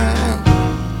mind,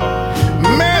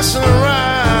 messing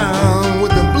around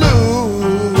with the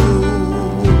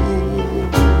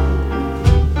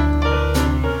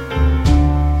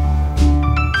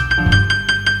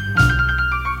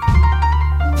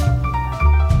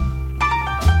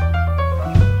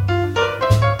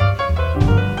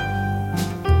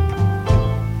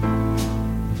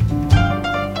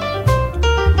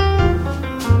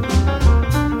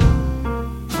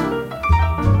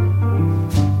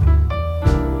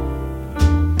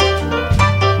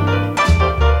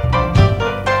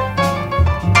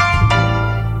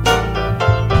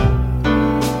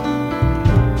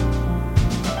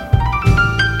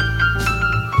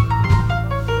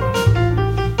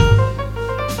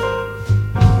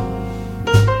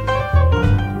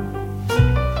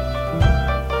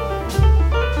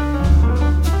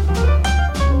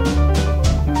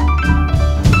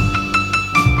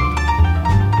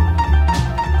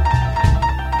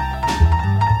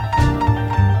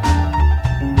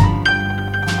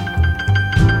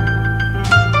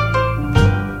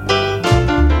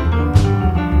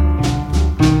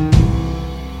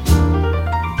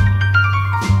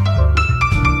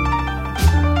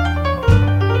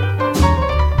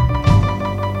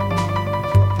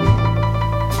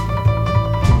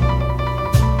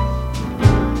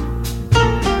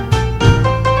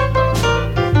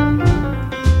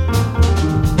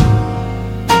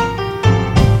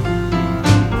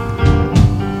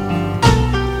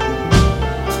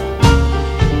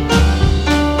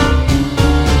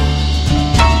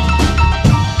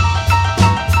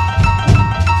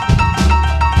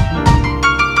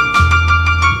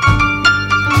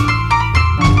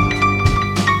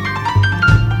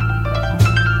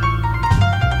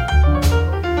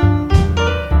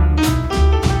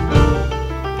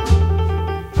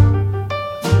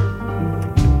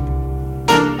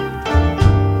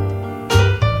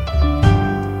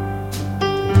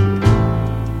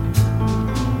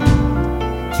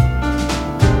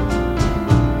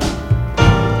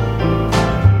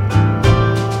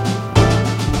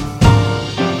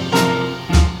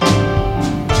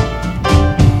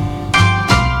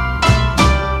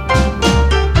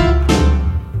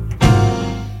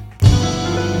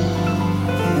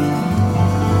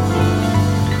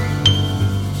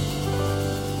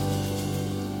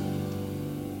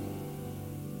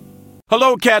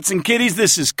Hello, cats and kitties.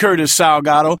 This is Curtis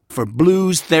Salgado for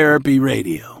Blues Therapy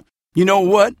Radio. You know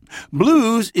what?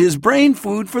 Blues is brain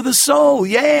food for the soul,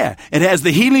 yeah. It has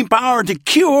the healing power to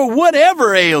cure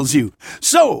whatever ails you.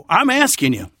 So, I'm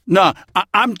asking you,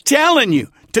 I'm telling you,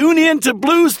 tune in to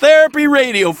Blues Therapy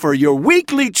Radio for your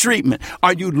weekly treatment.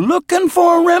 Are you looking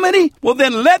for a remedy? Well,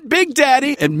 then let Big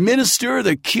Daddy administer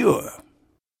the cure.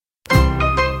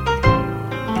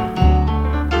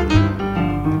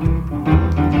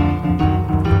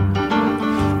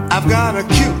 I've got a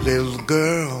cute little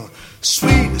girl,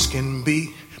 sweet as can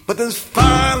be, but this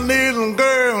fine little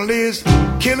girl is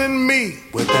killing me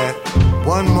with that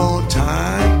one more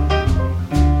time.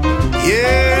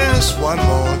 Yes, one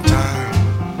more time.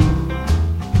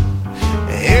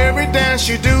 Every dance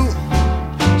you do,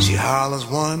 she hollers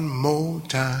one more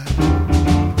time.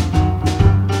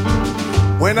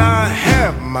 When I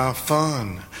have my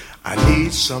fun, I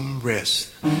need some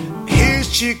rest. Here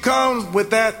she comes with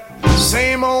that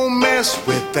same old mess,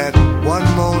 with that one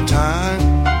more time.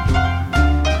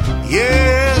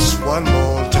 Yes, one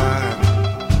more time.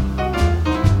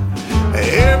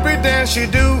 Every dance you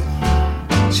do,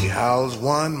 she howls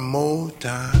one more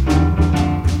time.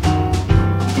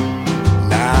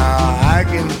 Now I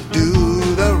can do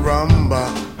the rumba,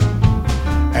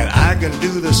 and I can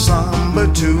do the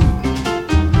samba too.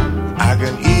 I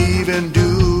can even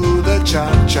do the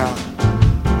cha-cha.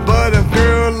 But a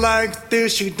girl like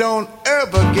this, she don't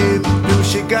ever get through.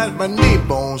 She got my knee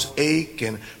bones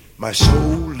aching, my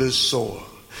shoulders sore.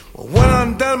 Well, when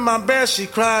I'm done my best, she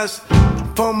cries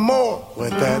for more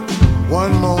with that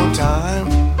one more time.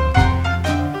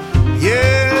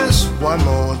 Yes, one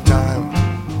more time.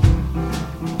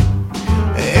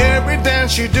 Every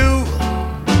dance you do,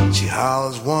 she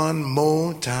hollers one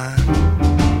more time.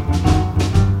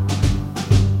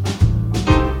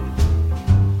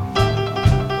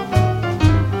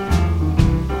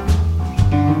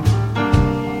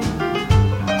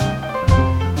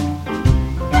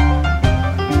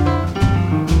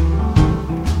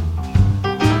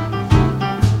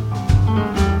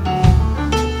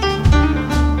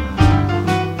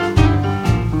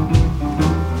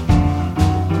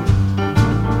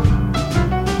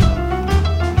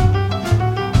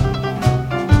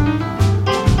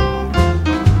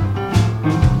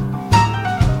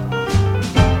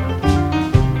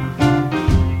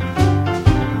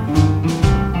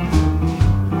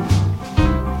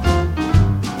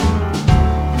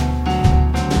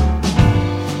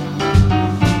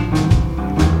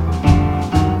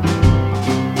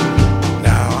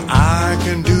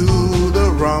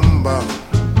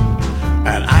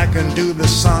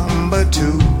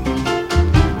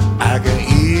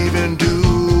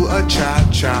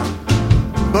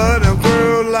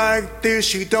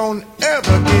 She don't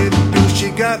ever get through. She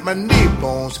got my knee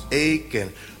bones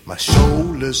aching, my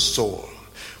shoulders sore.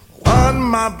 On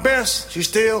my best, she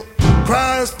still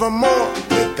cries for more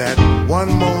with that one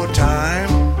more time.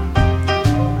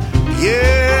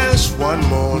 Yes, one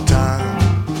more time.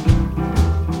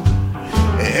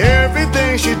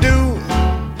 Everything she do,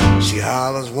 she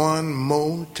hollers one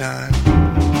more time.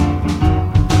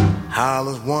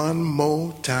 Hollers one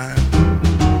more time.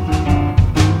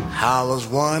 Hollers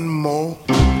one more.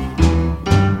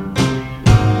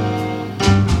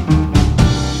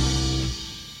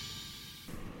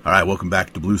 All right, welcome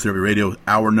back to Blues Therapy Radio,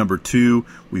 hour number 2.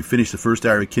 We finished the first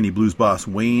hour with Kenny Blues Boss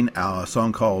Wayne, a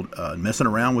song called Messing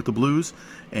Around with the Blues.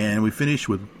 And we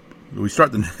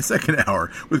start the second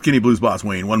hour with Kenny Blues Boss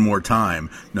Wayne one more time.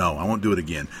 No, I won't do it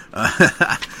again.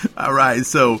 All right,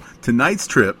 so tonight's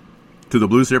trip to the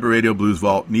Blues Therapy Radio Blues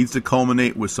Vault needs to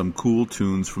culminate with some cool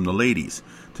tunes from the ladies.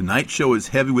 Tonight's show is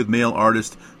heavy with male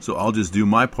artists, so I'll just do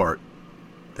my part.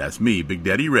 That's me, Big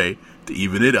Daddy Ray, to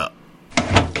even it up.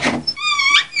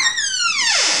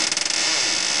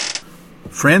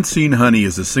 Francine Honey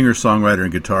is a singer-songwriter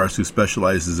and guitarist who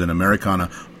specializes in Americana,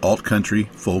 alt-country,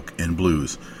 folk, and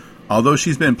blues. Although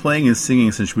she's been playing and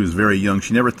singing since she was very young,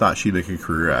 she never thought she'd make a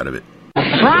career out of it.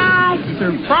 Surprise,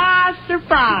 surprise,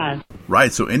 surprise.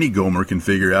 Right, so any Gomer can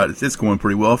figure out it's going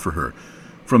pretty well for her.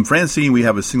 From Francine, we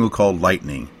have a single called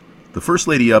Lightning. The first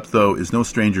lady up, though, is no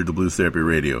stranger to Blues Therapy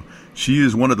Radio. She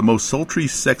is one of the most sultry,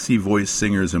 sexy voiced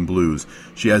singers in blues.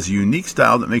 She has a unique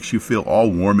style that makes you feel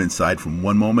all warm inside from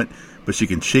one moment, but she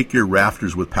can shake your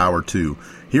rafters with power, too.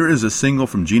 Here is a single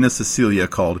from Gina Cecilia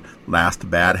called Last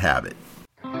Bad Habit.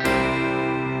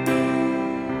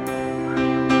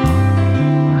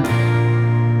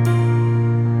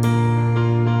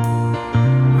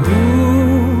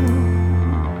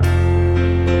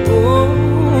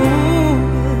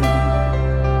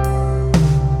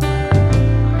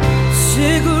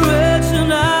 Cigarettes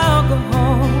and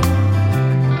alcohol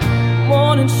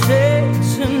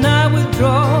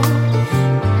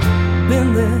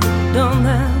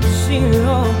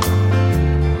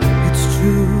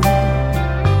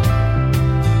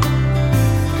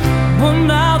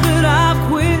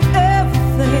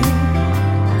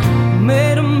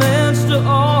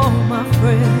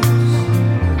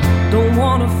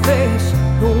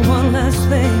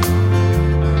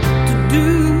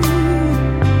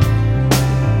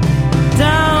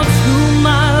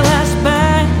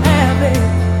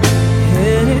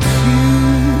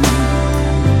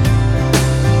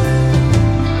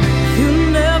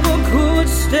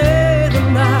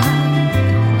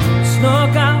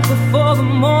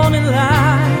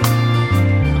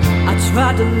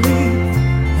tried to leave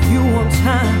you one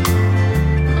time,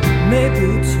 maybe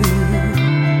two.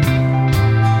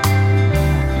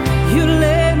 You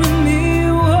laid with me,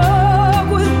 walk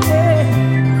with me.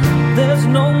 There's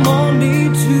no more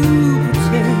need to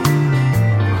pretend.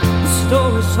 The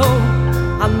story's told,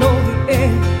 I know the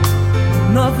end,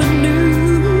 nothing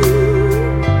new.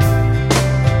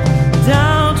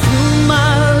 Down to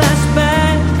my last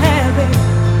bad habit,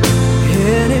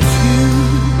 and it's you.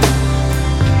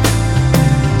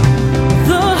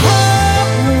 The heart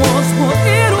was what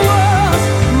it was,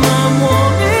 mine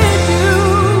wanted you.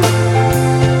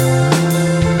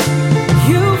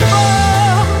 You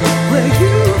fall where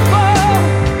you fall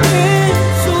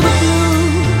into the blue.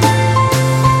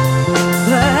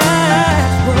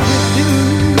 That's what we do.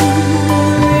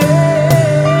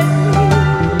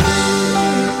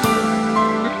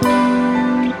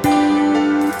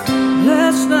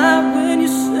 Last night when you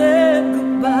said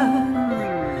goodbye,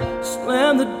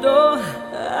 slammed the door.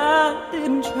 I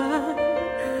didn't try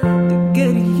to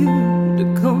get you to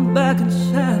come back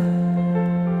inside.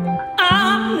 I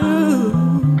knew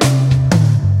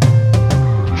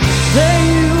that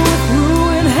you were through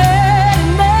and had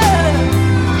enough,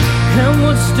 and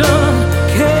what's done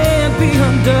can't be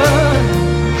undone.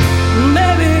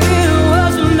 Maybe it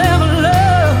was never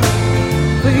love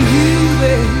for you,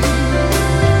 baby.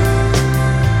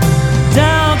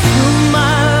 Down to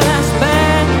my last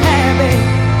bad habit,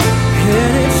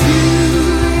 and it's you,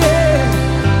 yeah.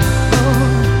 Oh,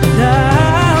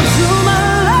 down to my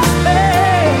last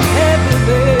bad habit,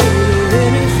 baby,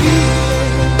 and it's you.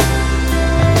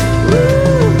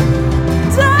 Woo.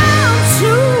 Down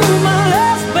to my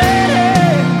last bad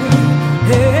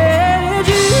habit, and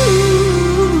it's you,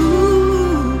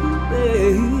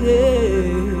 baby.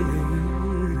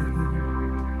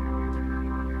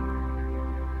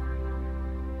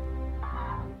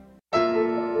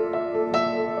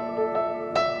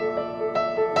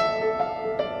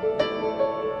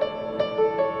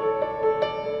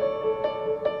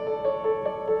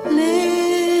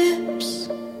 Lips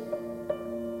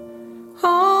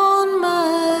on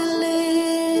my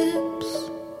lips,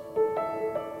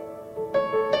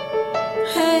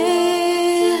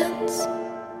 hands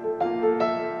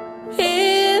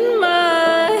in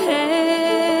my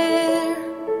hair,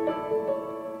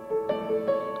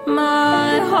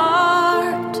 my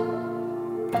heart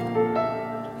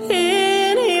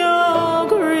in your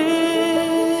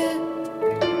grip,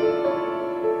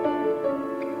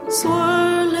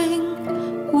 swirling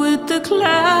with the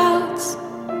clouds,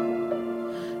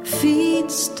 feet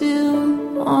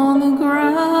still on the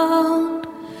ground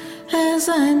as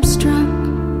I'm struck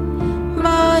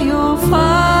by your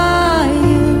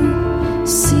fire,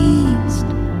 seized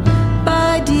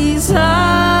by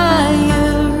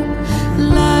desire,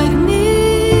 lightning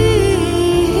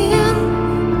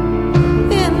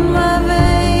in my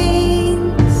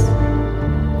veins.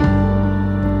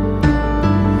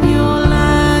 Your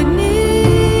lightning,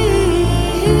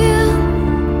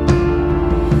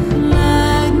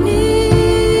 lightning,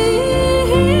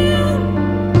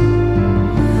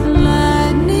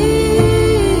 lightning.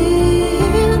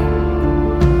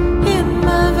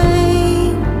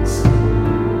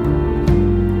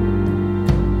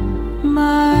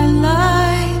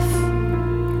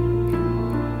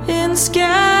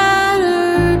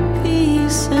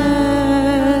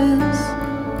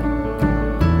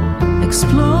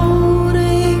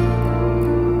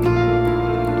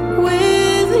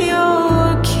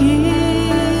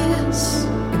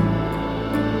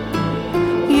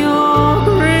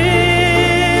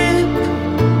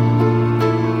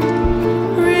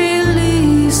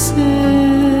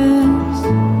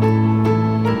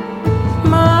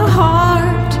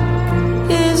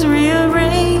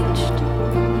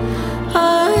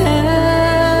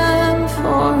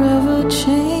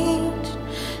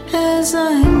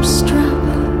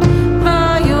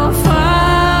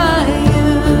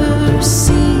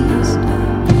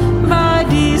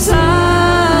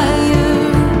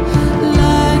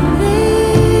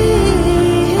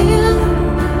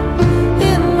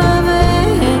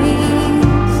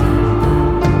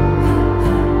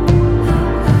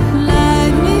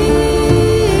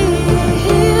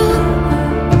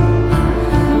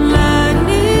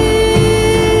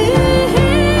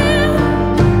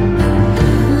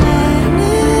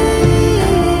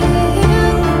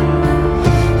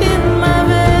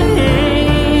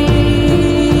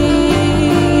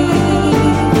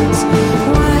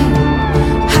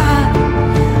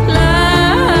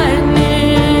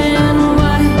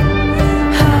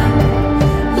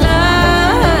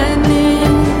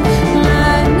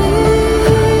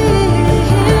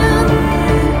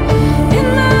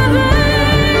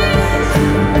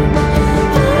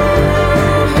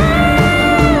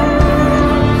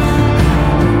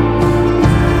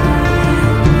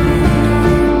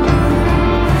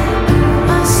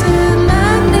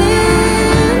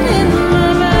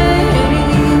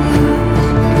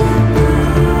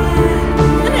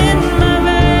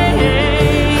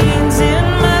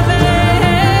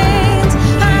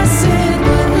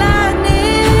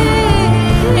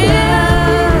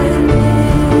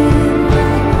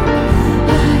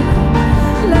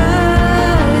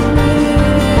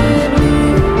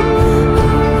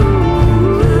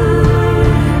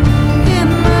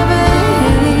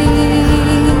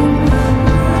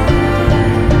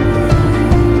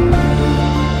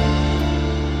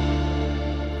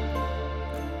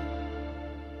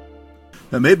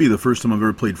 That may be the first time I've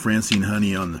ever played Francine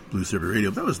Honey on the Blues Therapy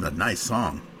Radio. That was a nice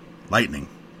song. Lightning.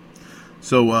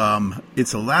 So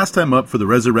it's the last time up for the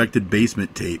Resurrected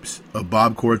Basement tapes of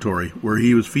Bob Corritore, where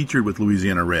he was featured with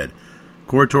Louisiana Red.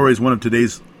 Corritore is one of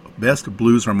today's best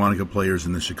blues harmonica players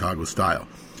in the Chicago style.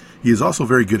 He is also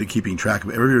very good at keeping track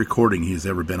of every recording he has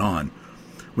ever been on.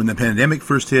 When the pandemic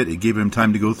first hit, it gave him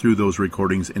time to go through those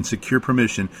recordings and secure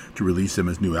permission to release them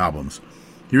as new albums.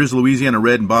 Here's Louisiana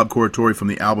Red and Bob Corritore from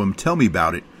the album Tell Me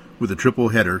About It, with a triple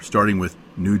header starting with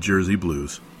New Jersey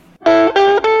Blues.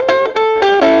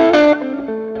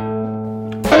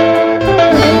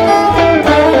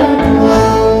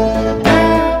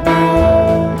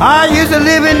 I used to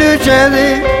live in New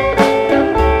Jersey.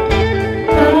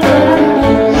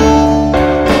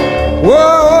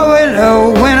 Whoa, in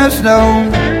the winter snow.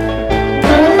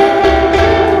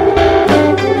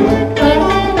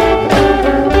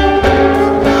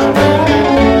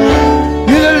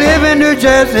 Used to live in New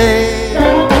Jersey.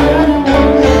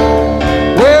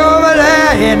 Way over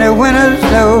there in the winter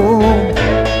snow.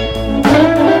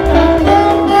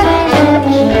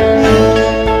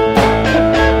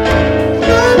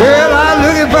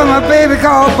 My baby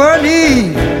called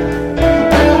Bernice.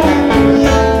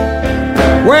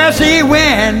 Where she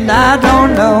went, I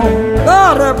don't know.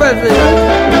 Lord have mercy.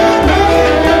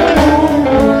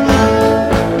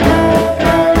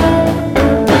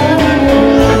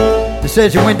 They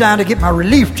said she went down to get my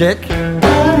relief check.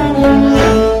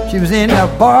 She was in a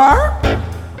bar.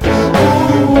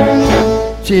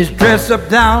 She's dressed up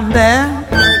down there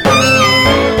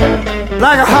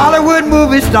like a Hollywood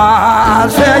movie star. I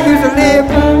said I used to live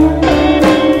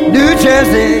in New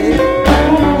Jersey.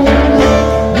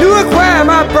 Newark where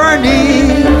my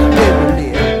Bernice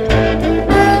lived.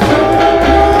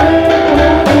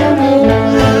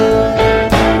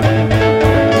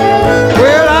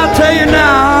 Well, I'll tell you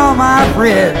now, my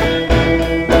friend,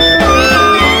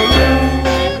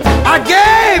 I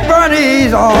gave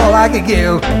Bernice all I could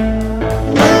give.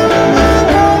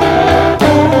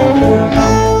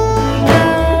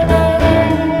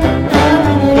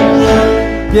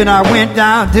 Then I went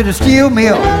down to the steel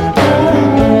mill,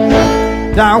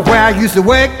 down where I used to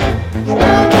work.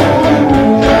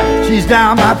 She's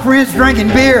down my friends drinking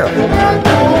beer,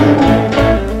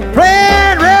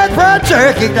 playing red fried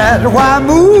turkey, that's why I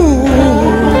moved.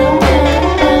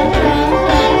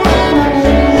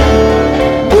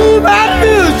 Moved out of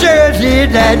New Jersey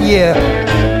that year.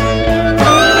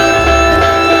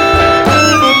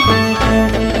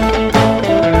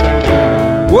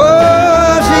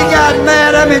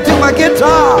 Into my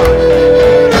guitar,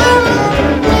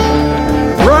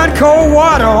 run cold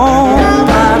water on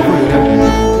my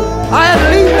grill. I had to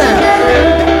leave that.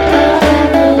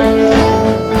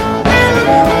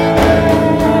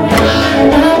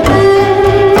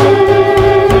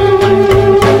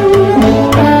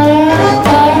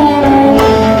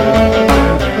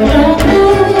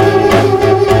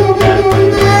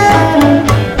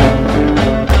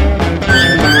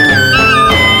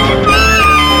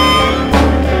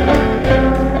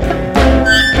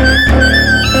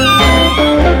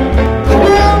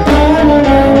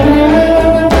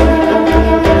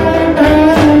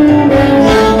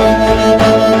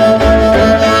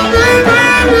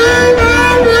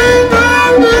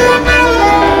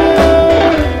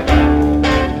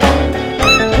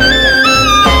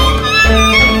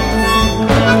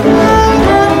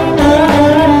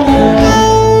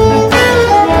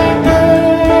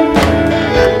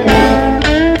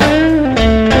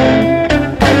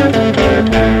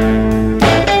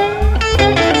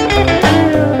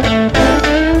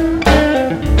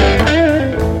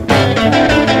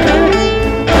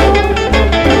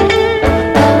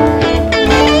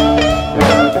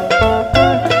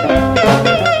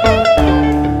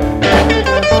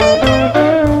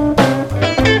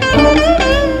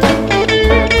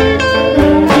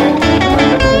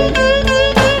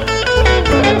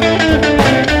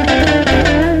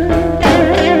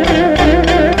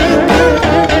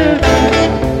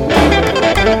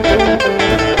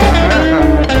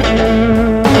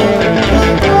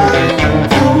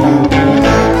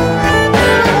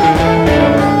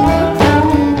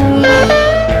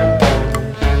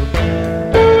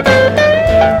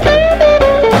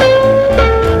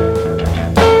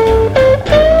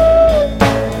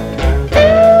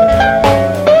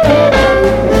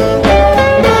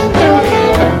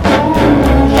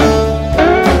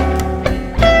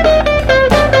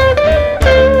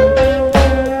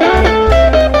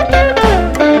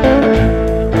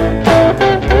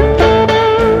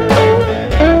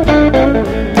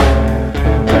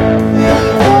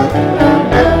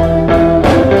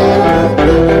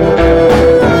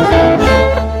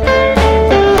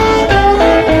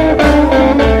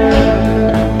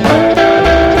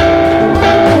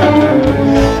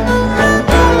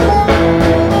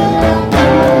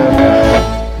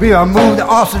 till I moved to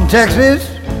Austin, Texas.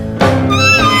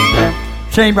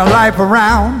 Changed my life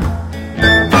around.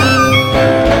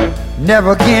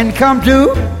 Never again come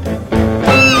to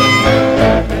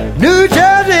New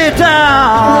Jersey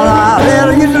town.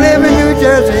 I used to live in New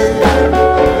Jersey.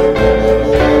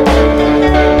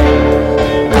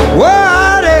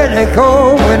 Why did it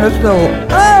cold winter snow?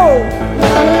 Oh!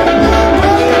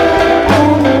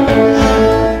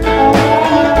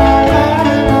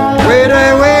 Way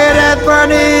that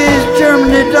Bernie's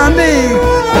Germany done me.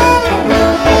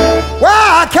 Why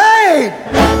I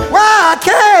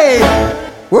can't,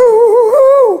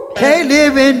 woo, can't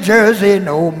live in Jersey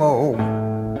no more.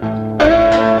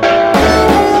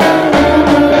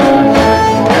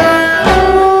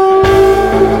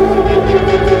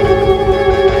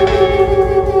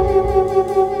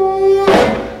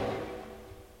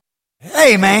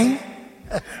 Hey, man,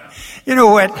 you know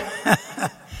what?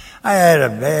 I had a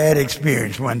bad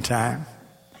experience one time.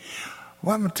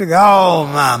 Woman took all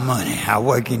my money. I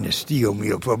work in the steel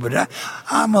mill for, but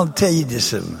I'm going to tell you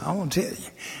this. I'm going to tell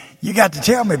you. You got to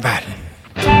tell me about it.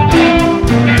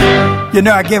 You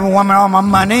know, I gave a woman all my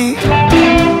money.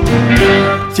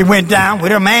 She went down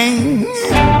with her man.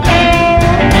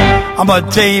 I'm going to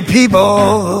tell you,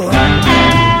 people,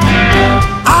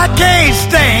 I can't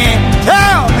stand.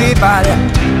 Tell me about it.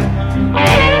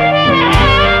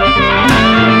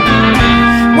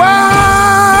 Whoa,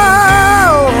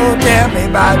 tell me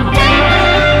about it.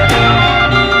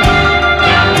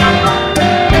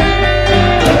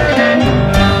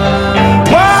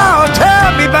 Whoa,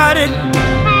 tell me about it.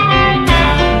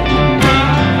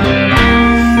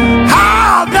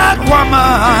 How that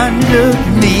woman looked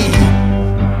me.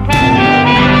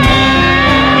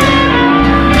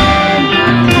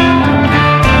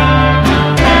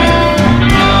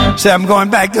 Say, I'm going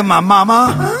back to my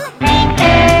mama.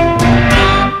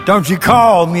 Don't you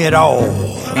call me at all.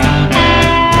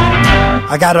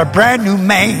 I got a brand new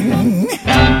man.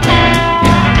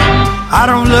 I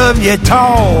don't love you at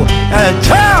all.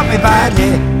 Tell me about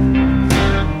it.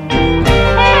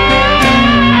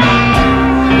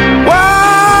 Whoa,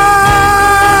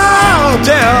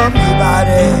 tell me about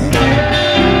it.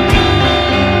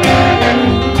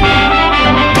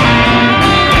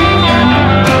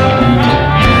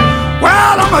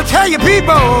 I'll tell you,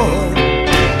 people,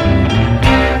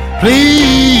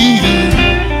 please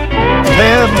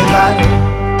tell me about it.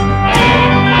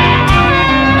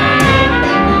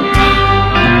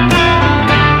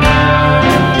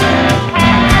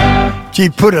 She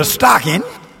put a stocking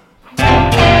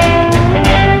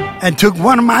and took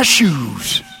one of my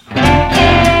shoes.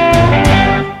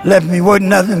 Left me with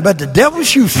nothing but the devil's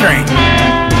shoestring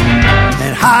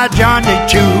and High John the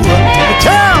Jew.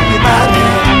 Tell me about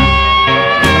it.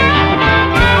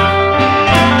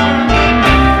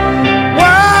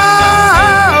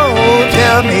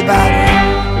 Tell me about it.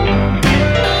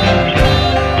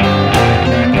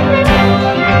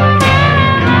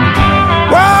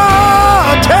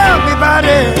 Whoa, tell me about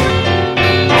it.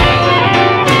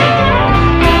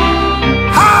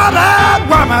 How that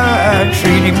woman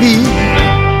treated me.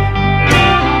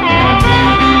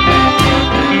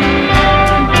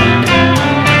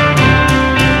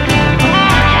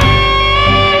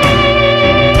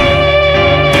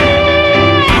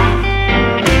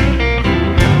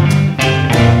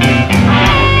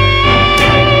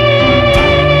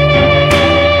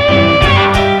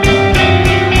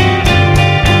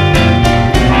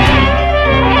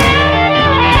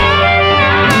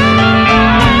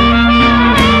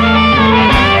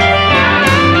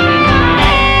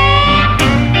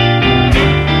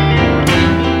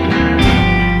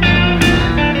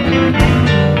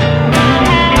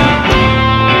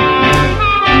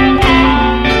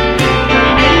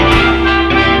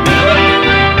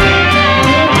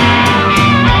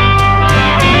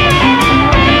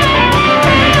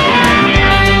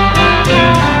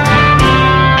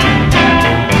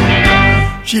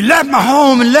 She left my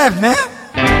home and left me.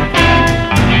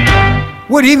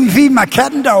 Wouldn't even feed my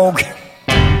cat and dog.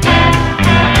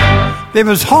 They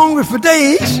was hungry for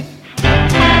days.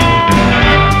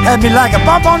 Had me like a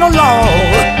bump on the log.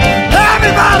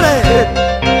 Everybody!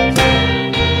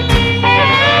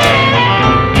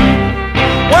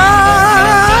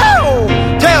 Whoa!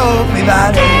 Tell me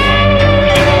about it.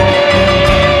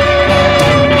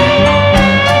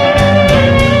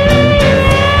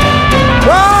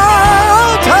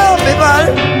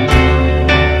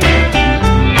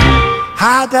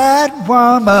 How that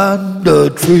woman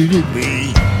treated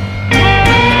me.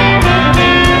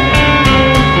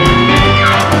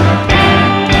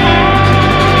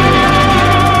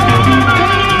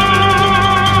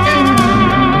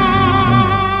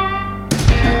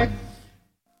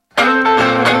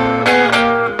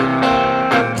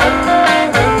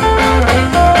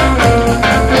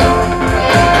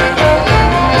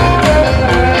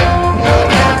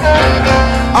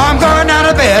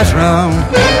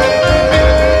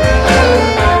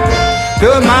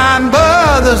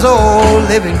 mother's old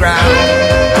living ground.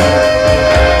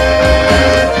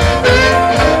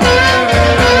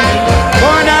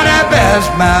 Going down that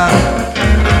Best Mountain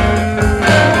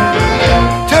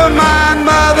to my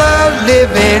mother's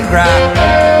living ground.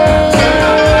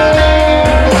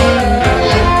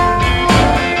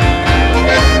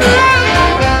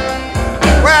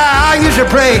 Where I used to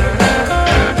play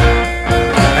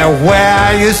and where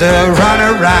I used to run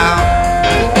around.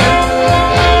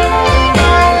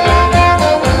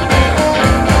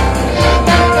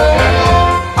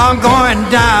 I'm going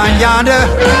down yonder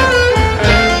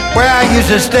where I used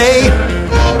to stay,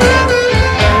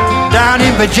 down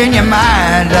in Virginia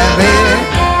mine, baby,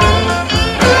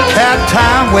 Cat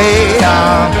Town way.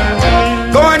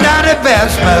 I'm going down to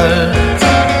Bessemer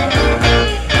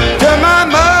to my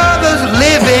mother's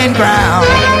living ground.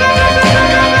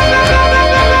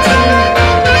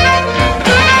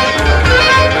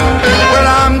 Well,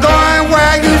 I'm going where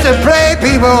I used to play,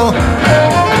 people,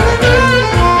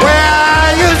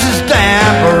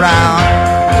 around.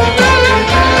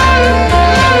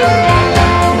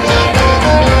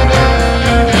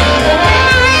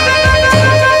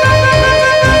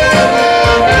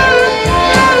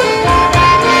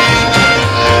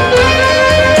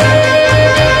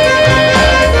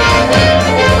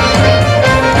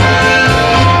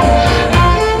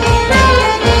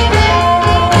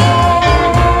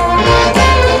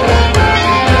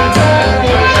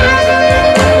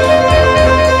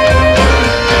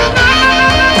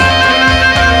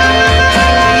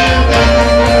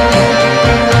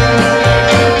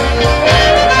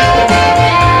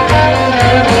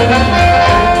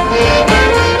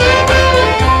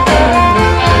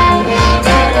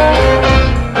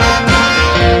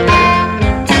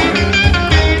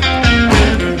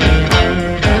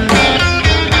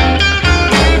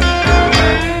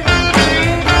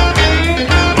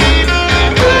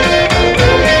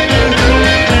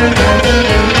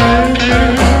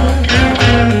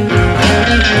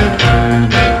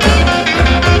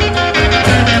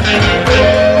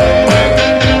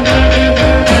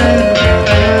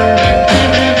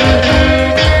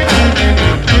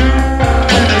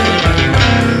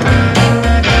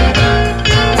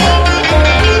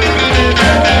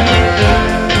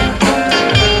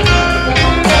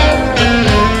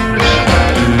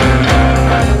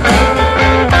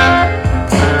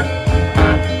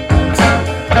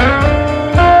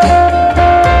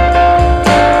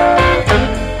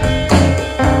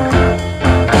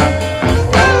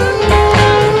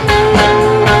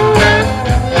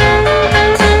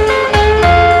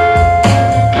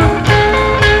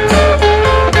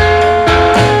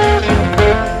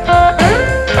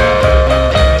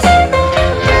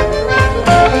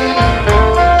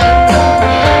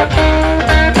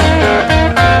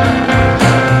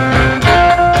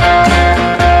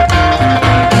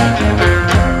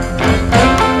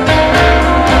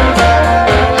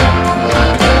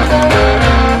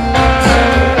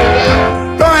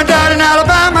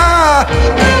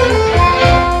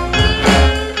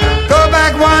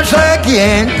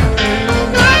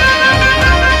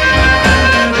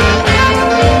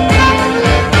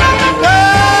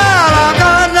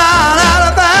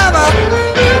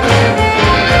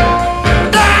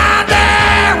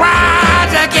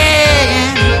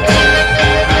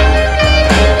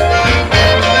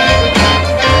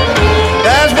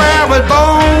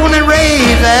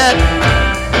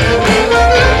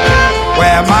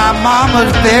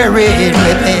 Mama's buried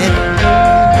with it.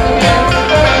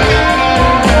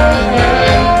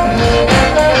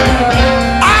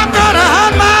 I'm gonna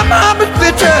hunt my mama's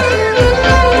picture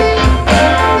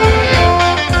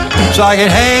so I can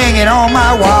hang it on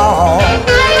my wall.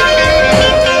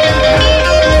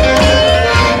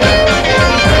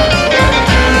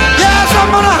 Yes,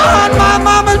 I'm gonna hunt my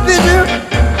mama's picture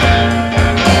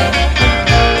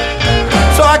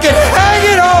so I can hang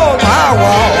it on my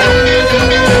wall.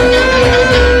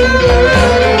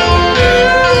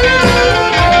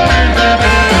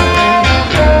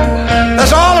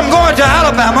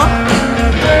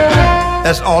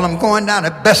 That's all I'm going down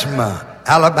to Bessemer,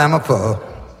 Alabama for.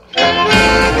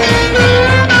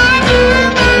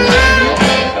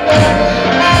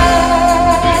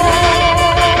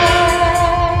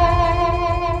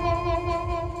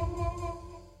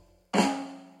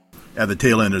 At the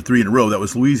tail end of 3 in a row, that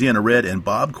was Louisiana Red and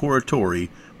Bob Corritore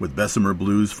with Bessemer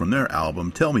Blues from their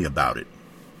album Tell Me About It.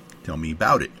 Tell Me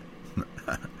About It.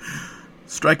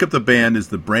 Strike Up the Band is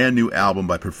the brand new album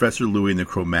by Professor Louie and the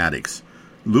Chromatics.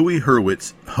 Louis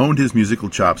Hurwitz honed his musical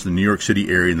chops in the New York City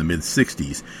area in the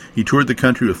mid-'60s. He toured the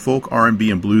country with folk,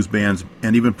 R&B, and blues bands,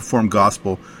 and even performed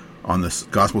gospel on the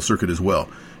gospel circuit as well.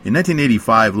 In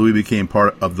 1985, Louis became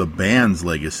part of the band's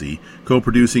legacy,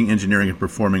 co-producing, engineering, and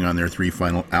performing on their 3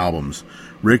 final albums.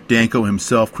 Rick Danko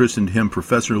himself christened him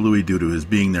Professor Louis due to his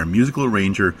being their musical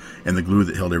arranger and the glue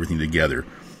that held everything together.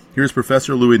 Here's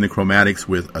Professor Louis and the Chromatics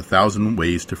with 1,000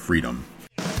 Ways to Freedom.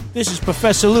 This is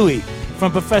Professor Louis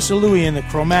from Professor Louis and the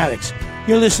Chromatics.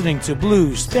 You're listening to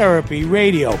Blues Therapy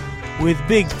Radio with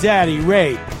Big Daddy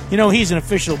Ray. You know, he's an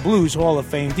official Blues Hall of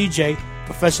Fame DJ,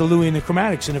 Professor Louis and the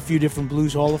Chromatics, and a few different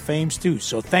Blues Hall of Fames, too.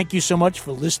 So thank you so much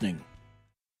for listening.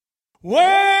 Well,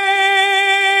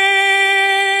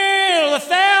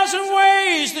 1,000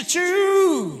 ways to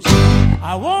choose.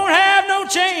 I won't have no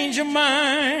change of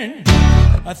mind.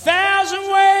 1,000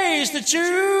 ways to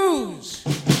choose.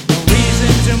 No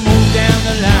reason to move down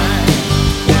the line.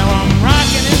 Now I'm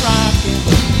rocking and rocking.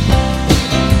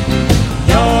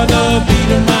 You're the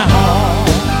beat of my heart.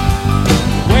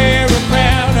 Wear a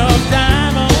crown of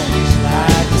diamonds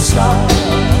like the stars.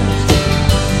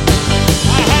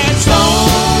 I had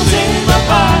stones in my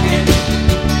pocket.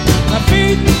 My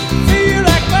feet feel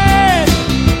like mad.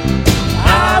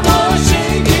 I was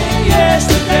sinking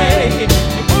yesterday.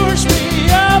 You pushed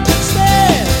me up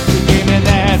instead. You gave me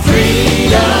that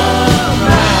freedom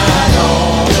right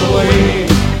all the way.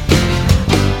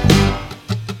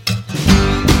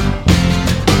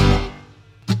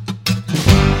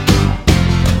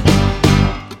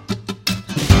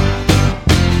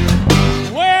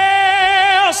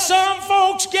 Well, some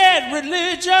folks get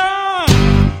religion.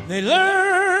 They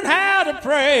learn how to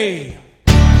pray.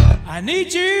 I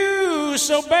need you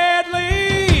so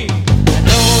badly. I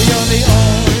know you're the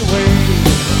only way.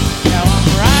 Now I'm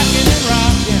rocking and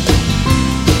rocking.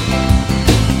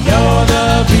 You're the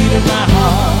beat of my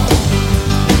heart.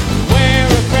 Wear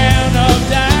a crown of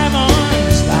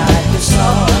diamonds like the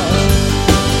stars.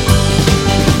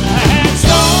 I had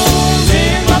stones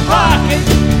in my pocket.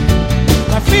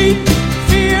 My feet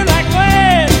feel like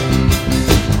lead.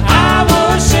 I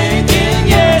was sinking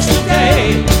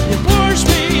yesterday. You pushed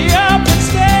me up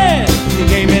instead. You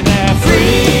gave me that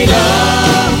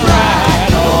freedom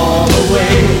right all the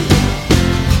way.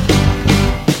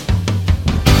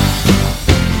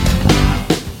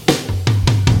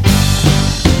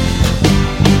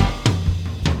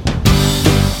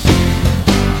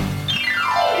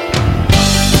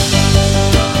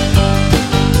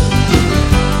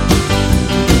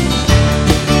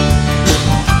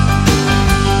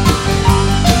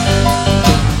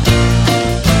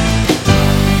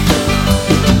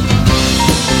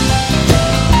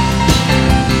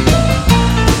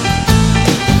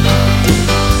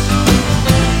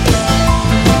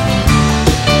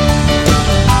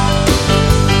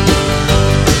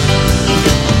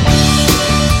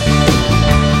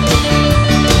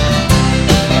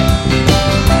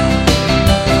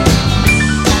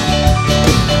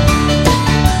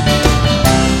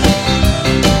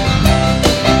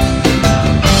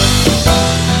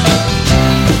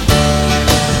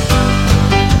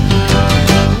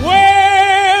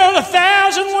 Well,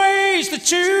 1,000 ways to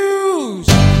choose.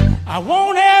 I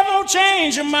won't have no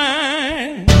change of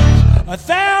mind.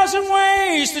 1,000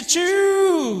 ways to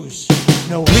choose.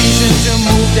 No reason to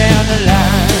move down the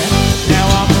line. Now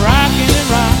I'm rocking and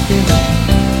rocking.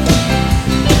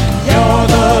 You're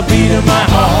the beat of my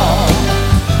heart.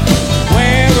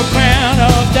 Wear a crown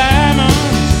of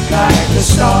diamonds like the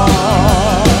stars.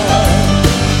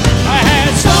 I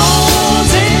had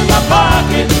stones in my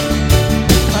pocket.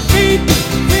 My feet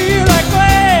feel like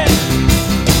lead.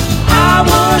 I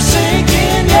was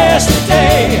sinking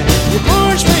yesterday. You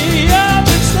pushed me up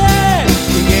instead.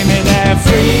 You gave me that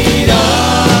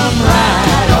freedom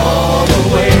right all the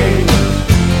way.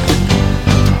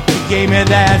 You gave me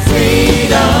that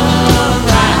freedom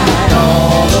right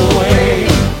all the way.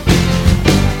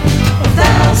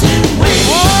 1,000 ways.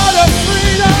 What a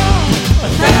freedom.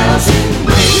 1,000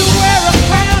 ways. You wear a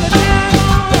crown of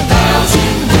diamonds.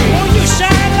 1,000 ways. Oh, you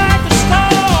shine like a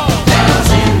star.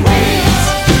 1,000 ways.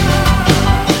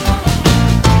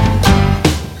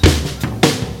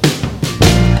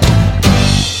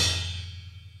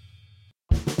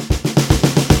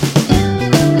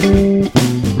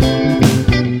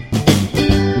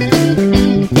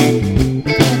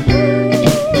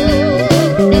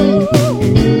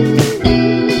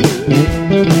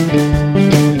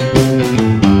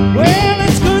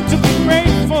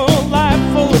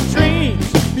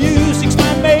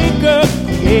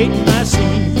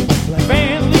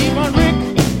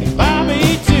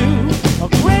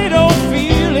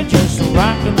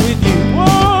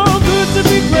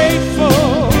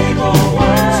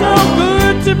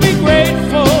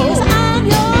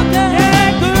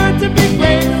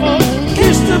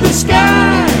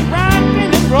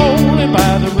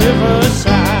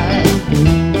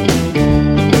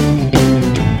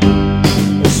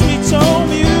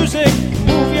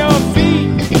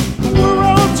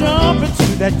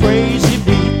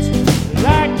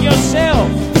 yourself,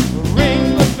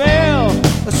 ring the bell,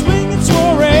 a swinging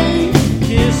soiree,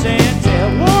 kiss and tell.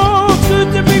 Whoa, it's good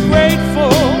to be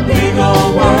grateful. Big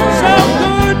old world. So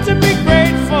good to be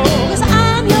grateful. 'Cause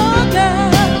I'm your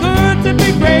girl. Good to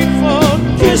be grateful.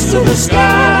 Kiss to the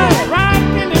sky,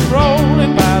 rocking and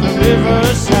rolling by the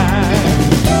riverside.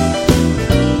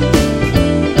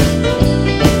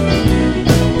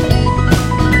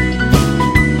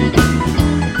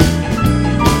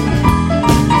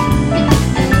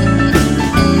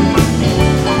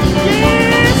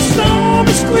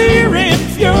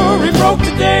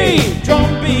 Today,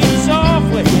 drum beats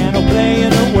softly, piano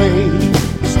playing away.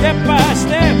 Step by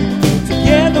step,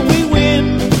 together we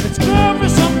win. Let's cover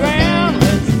some ground,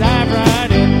 let's dive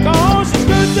right in. 'Cause it's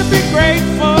good to be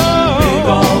grateful. Big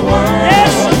old world.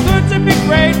 Yes, so good to be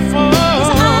grateful.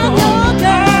 'Cause I'm your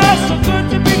girl. So good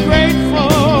to be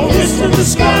grateful. Kiss to the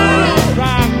sky,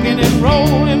 rocking and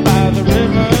rolling by the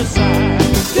riverside.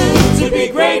 Good to be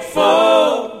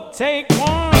grateful. Take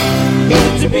one.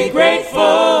 Good to be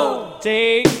grateful.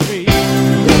 Take three.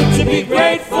 Good to be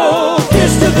grateful.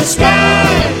 Kiss to the sky.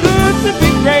 Good to be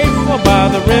grateful by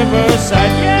the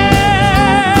riverside.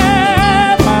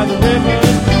 Yeah, by the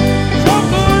riverside. So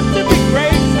good to be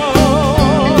grateful.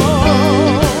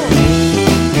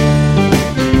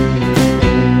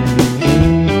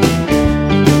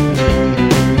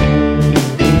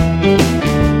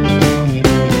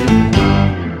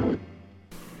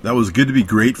 That was Good to Be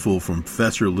Grateful from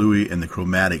Professor Louie and the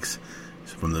Chromatics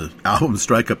from the album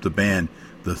Strike Up the Band.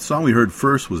 The song we heard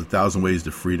first was 1,000 Ways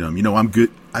to Freedom. You know,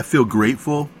 I feel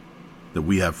grateful that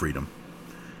we have freedom.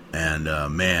 And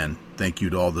man, thank you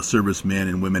to all the servicemen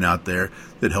and women out there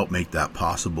that helped make that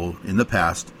possible in the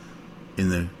past, in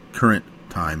the current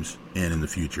times, and in the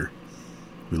future.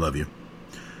 We love you.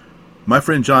 My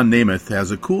friend John Namath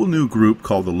has a cool new group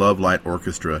called the Love Light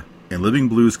Orchestra, and Living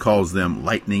Blues calls them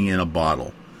Lightning in a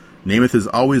Bottle. Namath has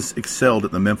always excelled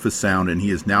at the Memphis sound, and he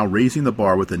is now raising the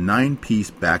bar with a 9-piece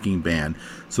backing band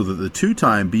so that the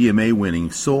 2-time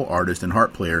BMA-winning soul artist and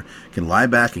harp player can lie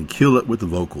back and kill it with the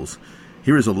vocals.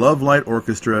 Here is a Love Light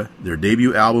Orchestra, their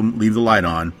debut album, Leave the Light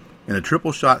On, and a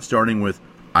triple shot starting with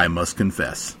I Must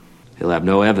Confess. He'll have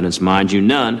no evidence, mind you,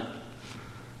 none,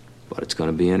 but it's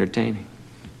going to be entertaining.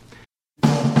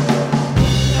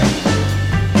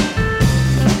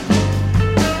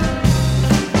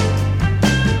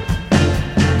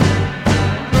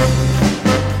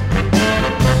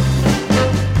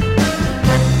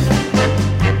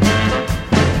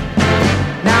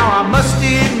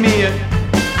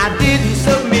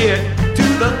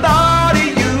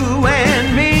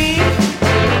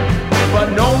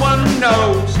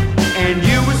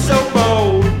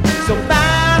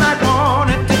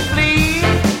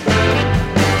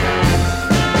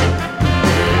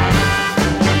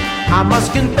 I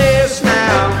must confess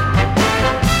now,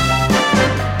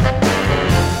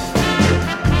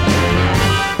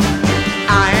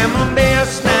 I am a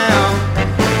mess now.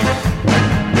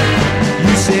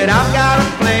 You said I've got a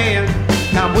plan,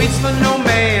 time waits for no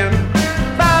man,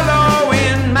 follow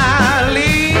in my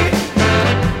lead.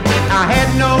 I had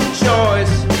no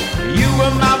choice, you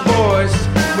were my voice,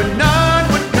 when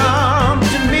none would come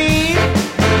to me.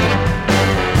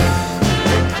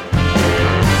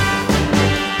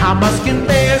 I must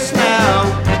confess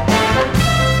now,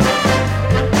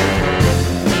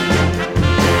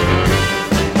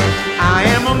 I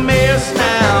am a mess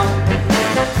now.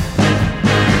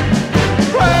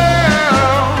 Whoa,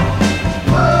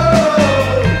 whoa,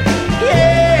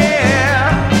 yeah,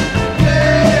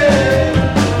 yeah.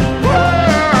 Whoa,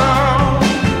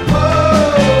 whoa,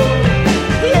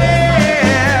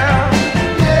 yeah,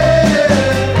 yeah.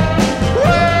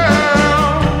 Whoa,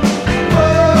 whoa.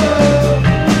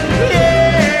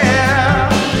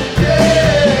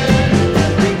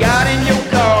 We got in your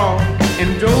car and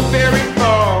drove very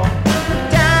far.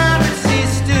 Time it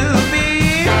ceased to be.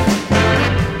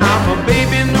 I'm a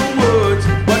babe in the woods.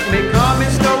 What may come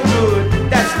is no good.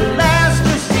 That's the last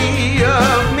you see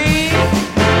of me.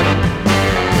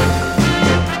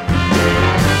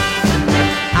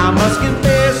 I must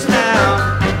confess now,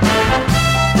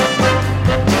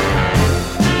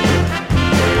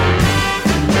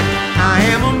 I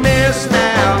am a mess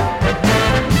now.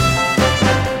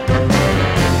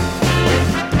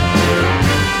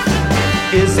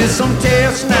 Is this some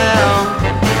test now?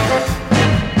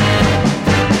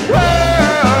 Whoa,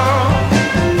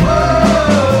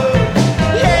 whoa,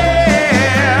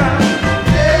 yeah,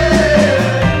 yeah.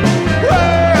 Whoa,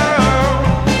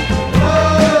 whoa,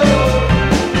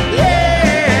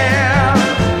 yeah,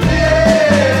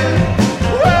 yeah.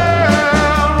 Whoa,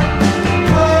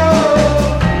 whoa,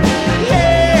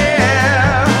 yeah,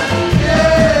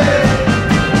 yeah.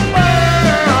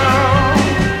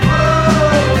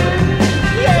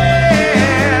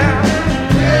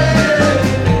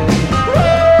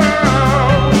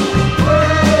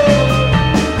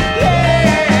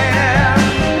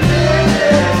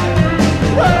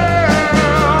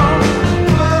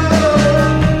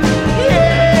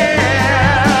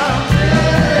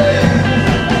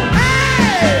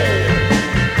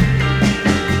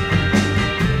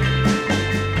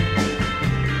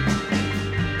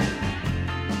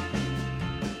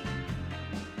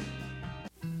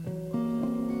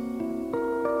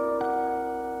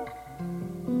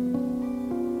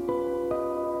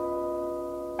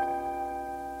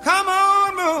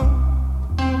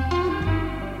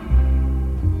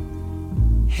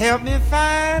 help me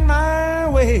find my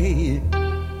way.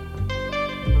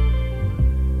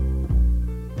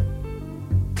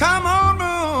 Come on,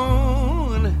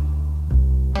 moon,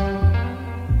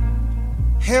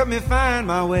 help me find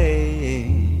my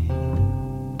way.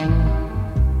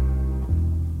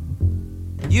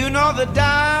 You know the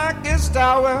darkest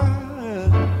hour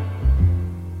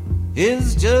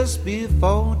is just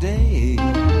before day.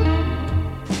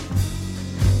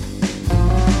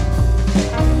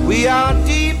 We are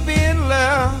deep in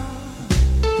love,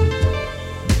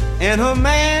 and her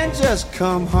man just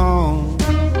come home.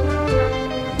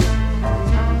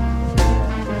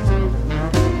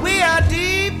 We are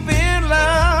deep in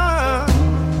love,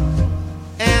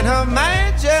 and her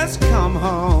man just come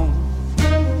home.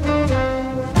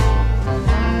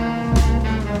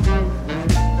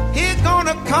 He's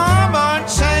gonna come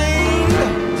unchained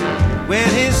when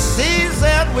he sees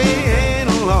that we ain't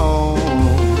alone.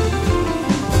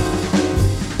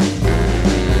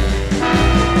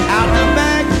 Out the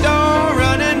back door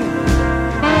running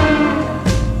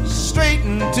straight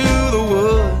into the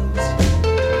woods.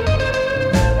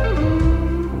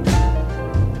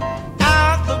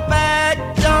 Out the back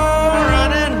door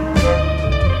running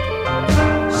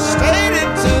straight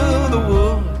into the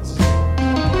woods.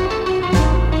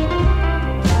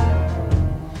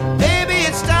 Baby,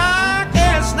 it's dark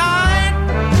as night,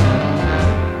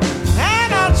 and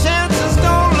our chances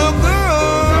don't look good.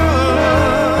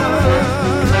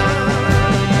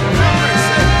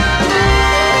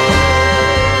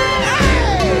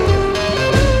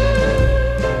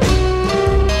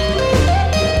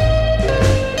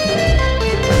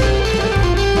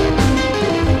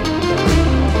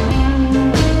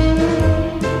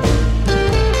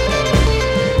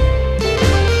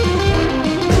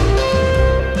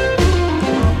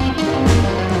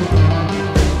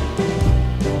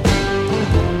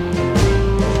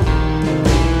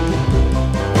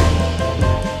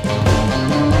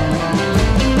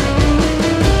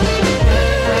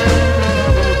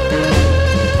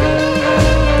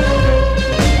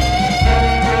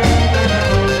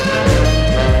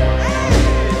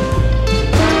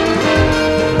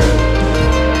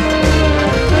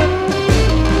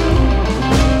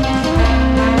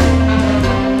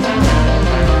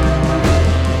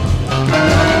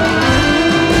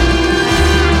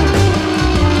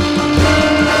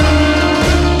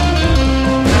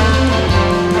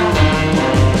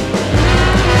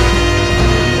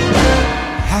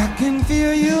 I can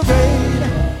feel you, baby.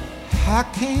 I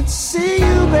can't see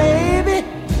you, baby.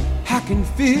 I can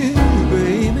feel you,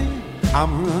 baby.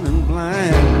 I'm running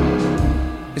blind.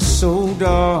 It's so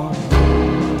dark.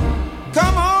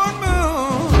 Come on,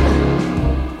 moon.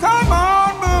 Come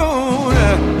on, moon.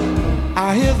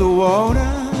 I hear the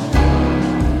water.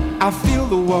 I feel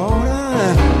the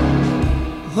water.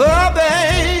 Oh,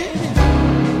 babe.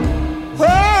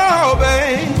 Oh,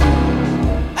 babe.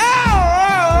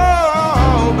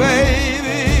 Oh,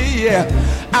 baby, yeah.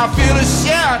 I feel a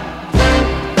shot.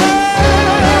 Oh,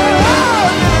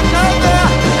 another.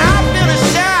 I feel a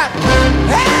shot.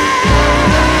 Hey,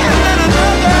 another.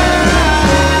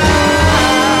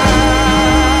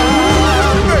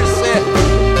 Mercy.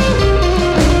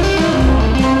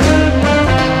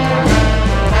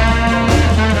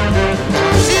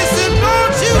 She said,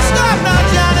 "Won't you stop now,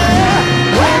 Johnny?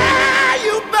 Well,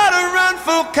 you better run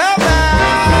for cover."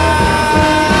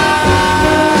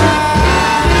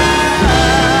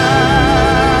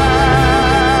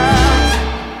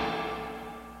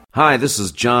 Hi, this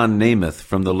is John Namath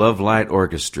from the Love Light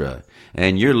Orchestra,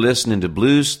 and you're listening to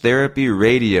Blues Therapy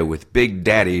Radio with Big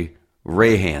Daddy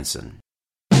Ray Hansen.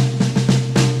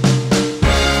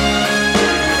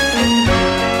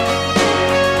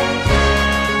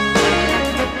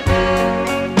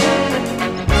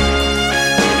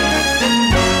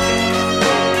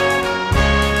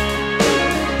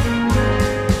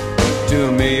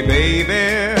 To me,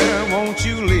 baby, won't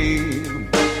you leave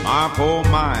my poor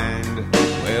mind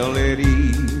well at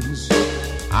ease?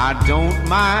 I don't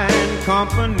mind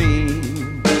company,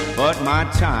 but my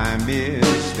time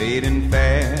is fading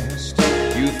fast.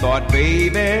 You thought,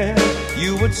 baby,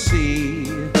 you would see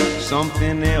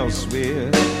something else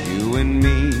with you and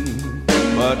me.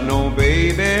 But no,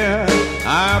 baby,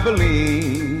 I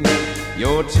believe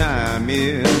your time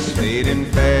is fading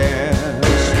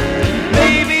fast.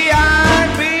 Baby,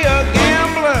 I'd be a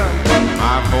gambler,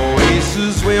 my four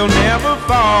aces will never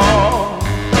fall.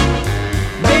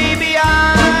 Baby,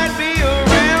 I'd be a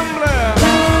rambler,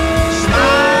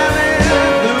 smiling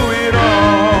through it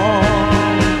all.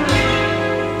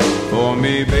 For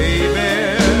me, baby,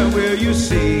 will you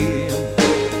see,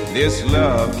 this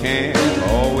love can't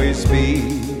always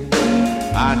be.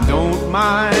 I don't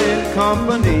mind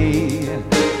company,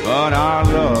 but our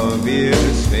love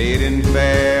is fading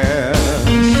fast.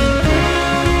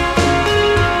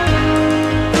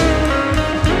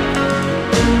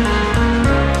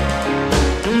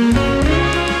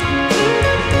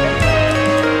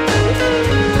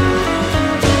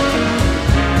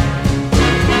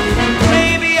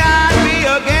 Maybe I'd be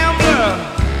a gambler,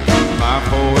 my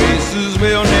oasis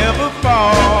will never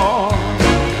fall.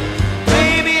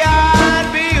 Maybe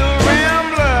I'd be a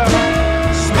rambler,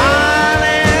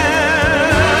 smiling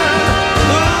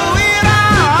through it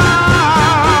all.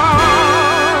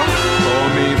 For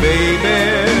me, baby,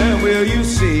 will you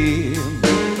see,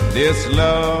 this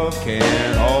love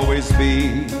can always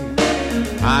be.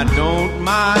 I don't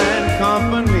mind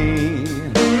company,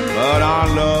 but our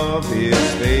love is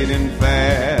fading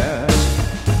fast.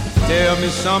 Tell me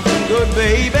something good,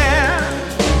 baby.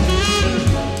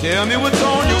 Tell me what's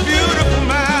on your beautiful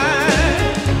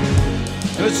mind.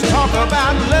 Let's talk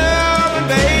about love, and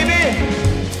baby,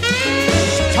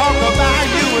 let's talk about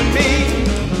you and me.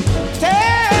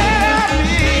 Tell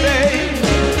me, baby.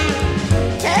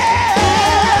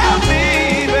 Tell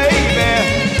me, baby.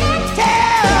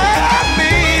 Tell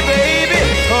me, baby,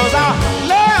 'cause our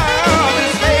love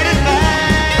is fading fast.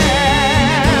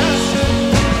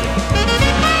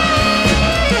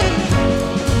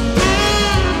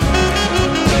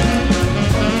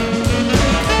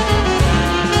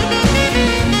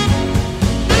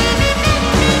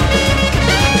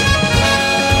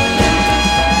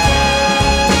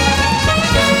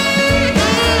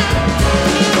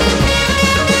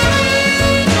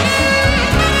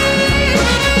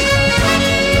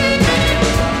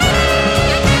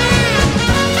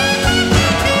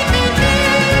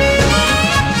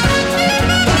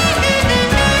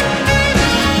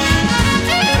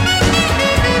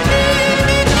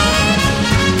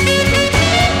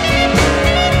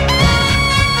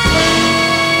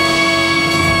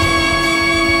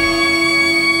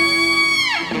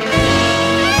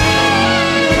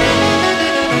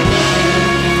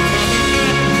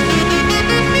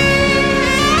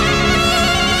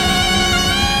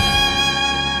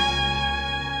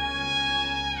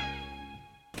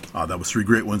 That was three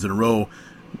great ones in a row.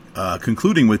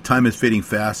 Concluding with Time is Fading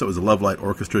Fast. That was the Love Light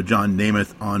Orchestra, John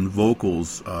Namath on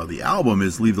vocals. The album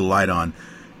is Leave the Light On.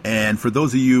 And for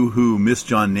those of you who miss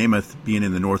John Namath being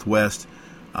in the Northwest,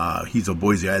 he's a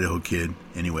Boise, Idaho kid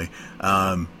anyway.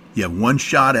 You have one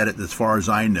shot at it as far as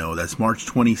I know. That's March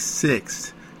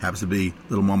 26th. Happens to be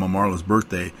Little Mama Marla's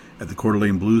birthday at the Coeur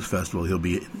d'Alene Blues Festival. He'll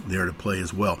be there to play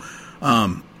as well.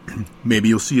 Maybe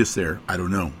you'll see us there. I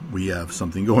don't know. We have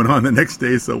something going on the next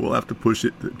day, so we'll have to push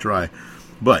it to try.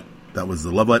 But that was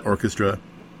the Love Light Orchestra.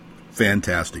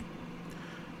 Fantastic.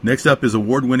 Next up is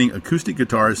award-winning acoustic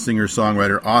guitarist, singer,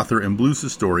 songwriter, author, and blues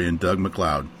historian Doug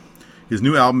MacLeod. His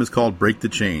new album is called Break the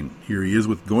Chain. Here he is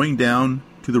with Going Down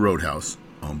to the Roadhouse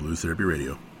on Blues Therapy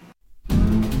Radio.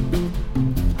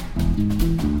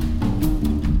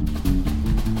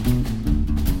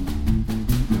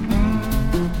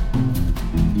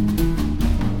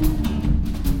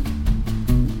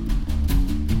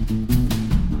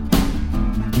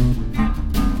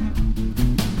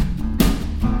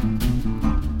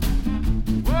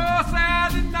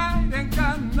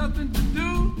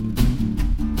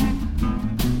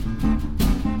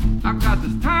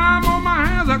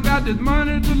 This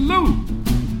money to lose.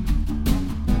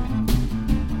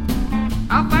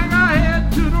 I think I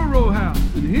head to the roadhouse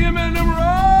and hear me them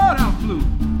roadhouse blues.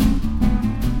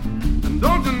 And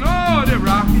don't you know they're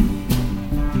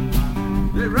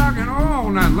rocking all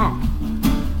night long.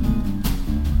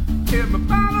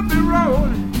 Everybody be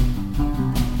rolling,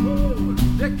 ooh,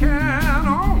 they carry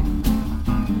on.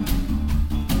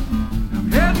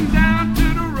 I'm heading down to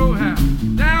the roadhouse,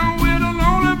 down where the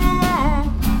lonely belong.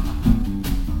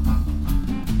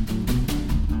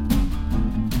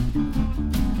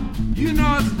 You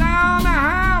know it's down the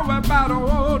highway by the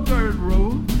old dirt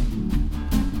road.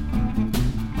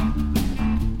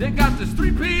 They got this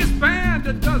three-piece band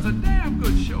that does a damn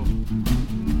good show.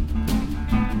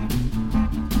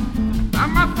 I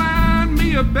might find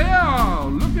me a bell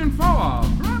looking for a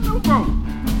brand new boat.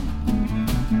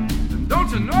 And don't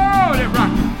you know they're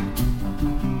rocking,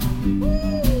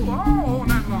 ooh, all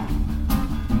night long.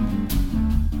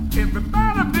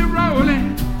 Everybody be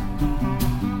rolling,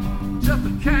 just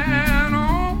a can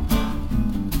on.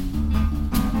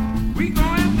 We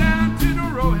going down to the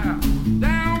roadhouse,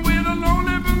 down where the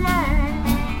lonely belong.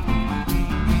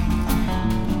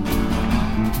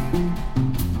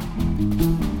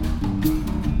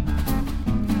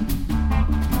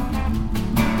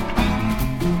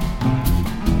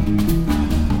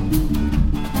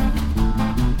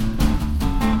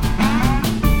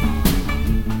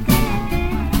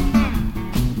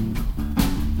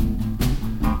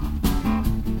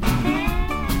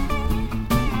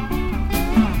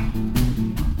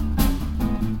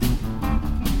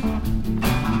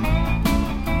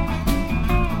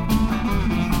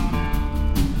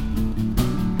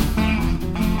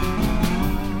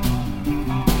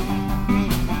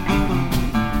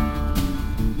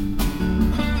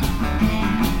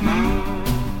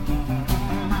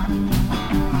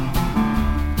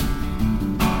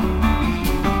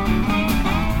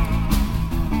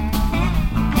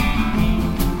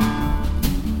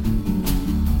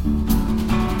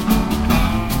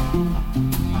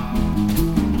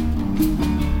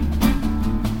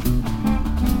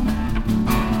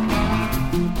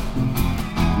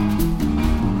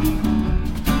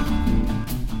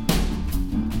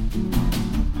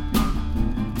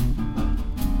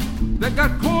 They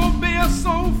got cold beer,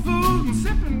 soul food, and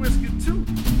sipping whiskey too.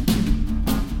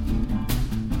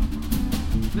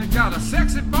 They got a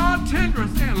sexy bartender,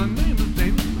 and her name is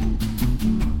David Lou.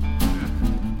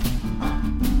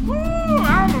 Ooh,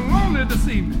 I'm lonely this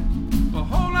evening. A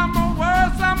whole lot more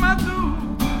words I might do.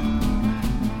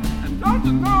 And don't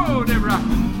you know they're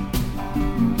rocking?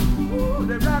 Ooh,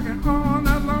 they're rocking all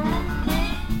night long.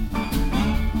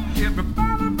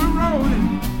 Everybody be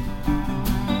rolling,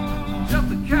 just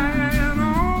to carry on.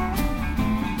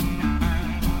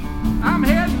 I'm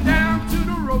heading down to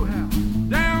the roadhouse,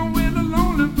 down where the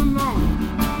lonely belong.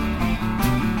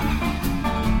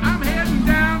 I'm heading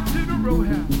down to the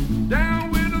roadhouse,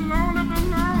 down where the lonely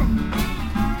belong.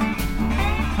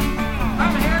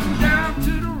 I'm heading down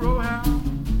to the roadhouse.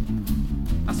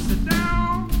 I sit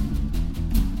down.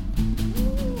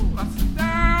 Ooh, I sit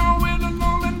down where the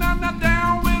lonely, not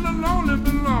down where the lonely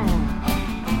belong.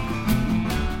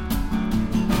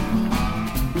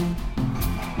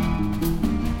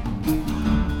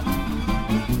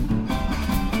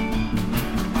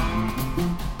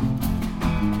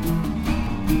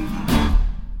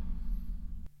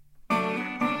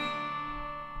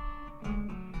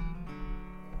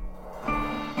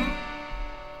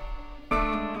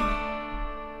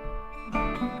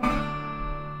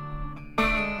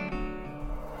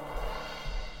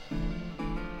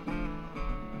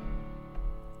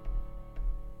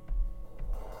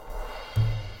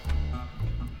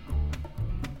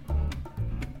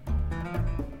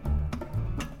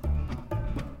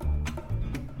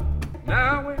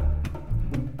 Now I went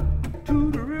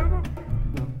to the river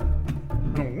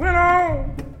and went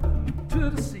on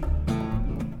to the sea,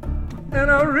 and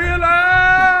I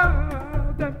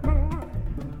realized that boy,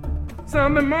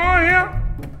 something more here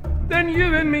than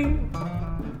you and me.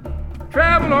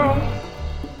 Travel on,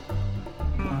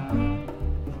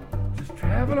 just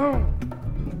travel on,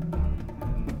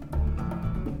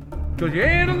 'cause you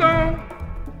ain't alone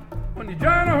when you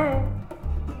journey home.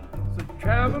 So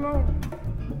travel on.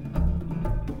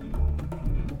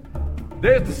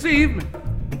 There's deceivement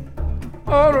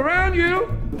all around you.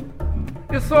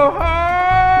 It's so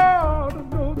hard to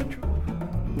know the truth.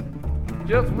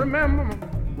 Just remember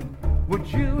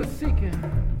what you are seeking.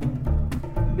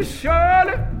 It's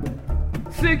surely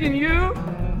seeking you,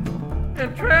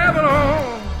 and travel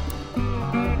on.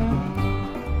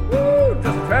 Woo,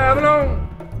 just travel on.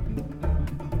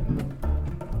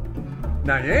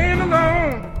 Now you ain't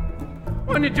alone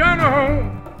when you journey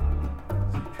home.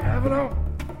 So travel on.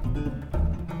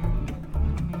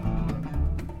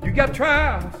 You got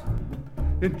trials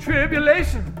and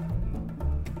tribulation.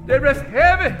 They rest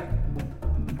heavy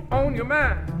on your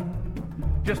mind.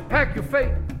 Just pack your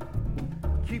faith.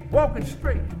 Keep walking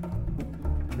straight.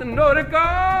 And know that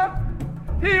God,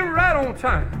 He right on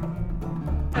time.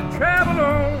 And travel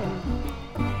on.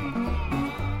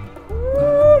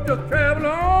 Ooh, just travel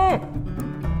on.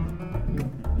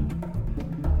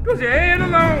 'Cause you ain't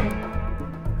alone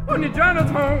when your journey's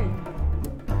home.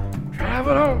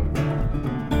 Travel on.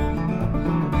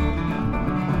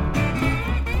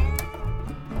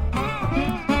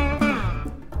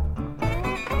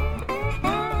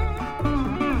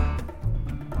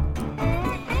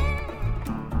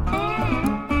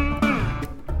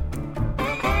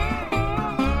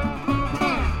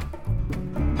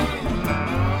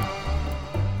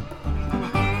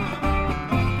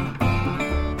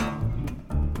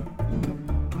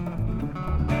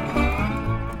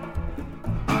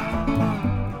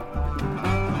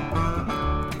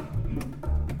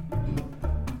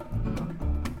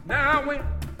 Now I went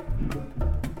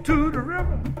to the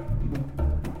river,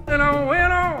 and I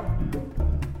went on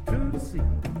to the sea,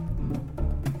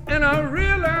 and I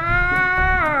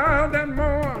realized that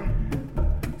more,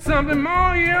 something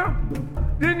more here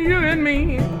than you and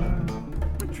me.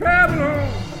 Travel on,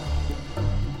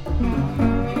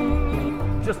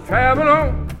 just travel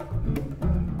on.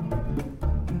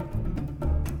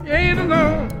 You ain't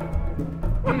alone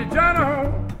when you journey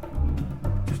home.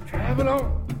 Just travel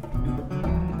on.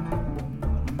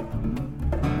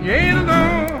 You ain't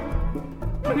alone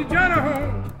when you journey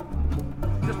home.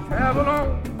 Just travel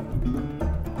on.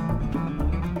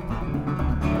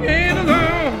 You ain't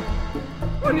alone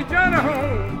when you journey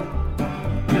home.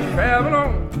 Just travel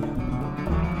on.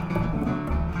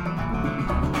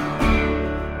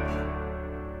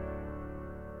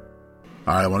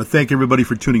 All right, I want to thank everybody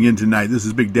for tuning in tonight. This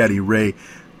is Big Daddy Ray.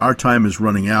 Our time is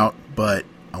running out, but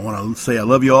I want to say I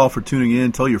love you all for tuning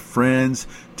in. Tell your friends.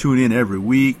 Tune in every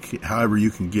week, however you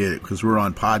can get it, because we're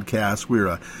on podcasts. We're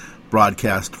a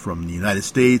broadcast from the United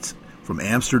States, from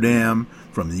Amsterdam,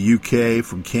 from the UK,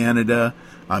 from Canada.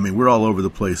 I mean, we're all over the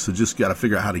place, so just got to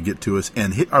figure out how to get to us.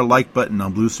 And hit our like button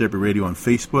on Blues Therapy Radio on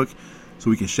Facebook so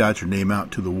we can shout your name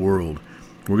out to the world.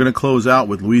 We're going to close out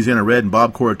with Louisiana Red and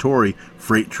Bob Corritore,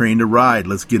 Freight Train to Ride.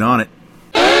 Let's get on it.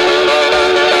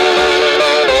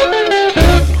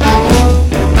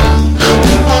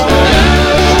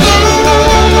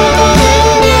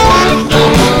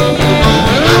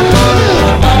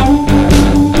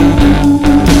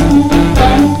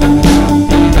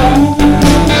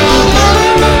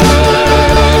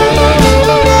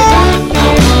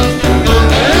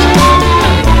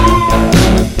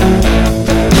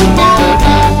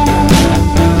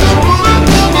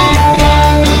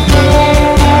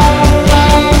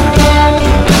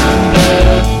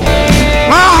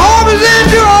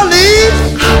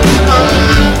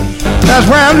 That's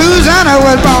where Louisiana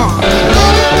was born.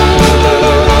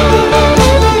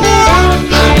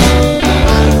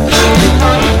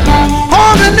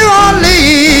 Home to New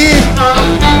Orleans.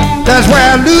 That's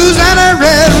where Louisiana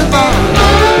Red was born.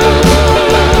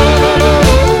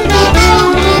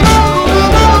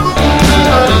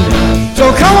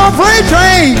 So come on, freight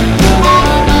train,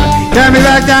 get me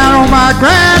back down on my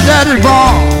granddaddy's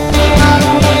barn.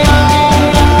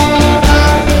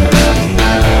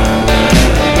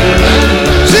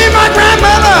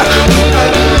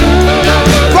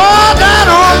 Fall down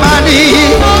on my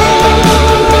knees.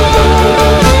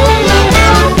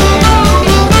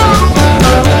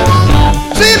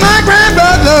 See my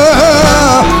grandmother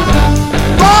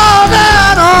fall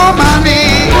down on my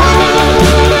knees.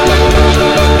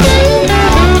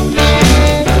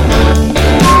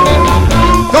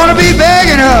 Gonna be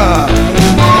begging her,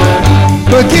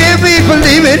 forgive me for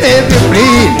leaving if you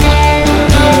please.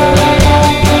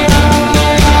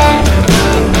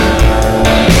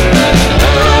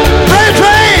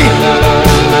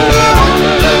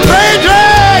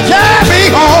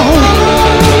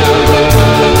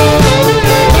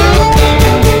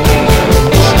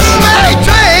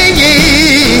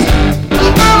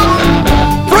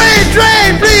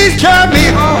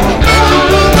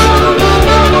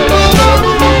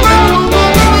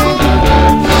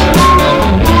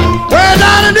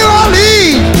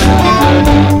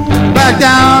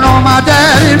 Down on my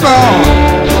daddy's barn.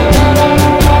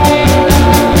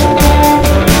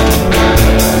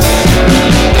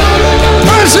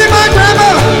 Wanna see my grandma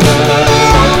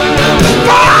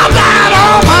fall down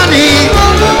on my knees.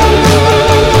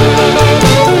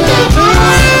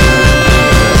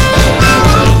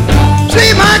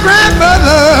 See my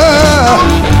grandmother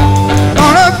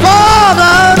gonna fall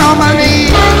down on my knees.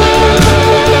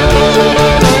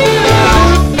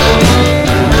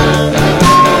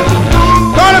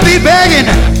 Begging,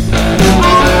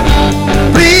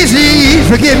 please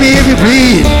forgive me if you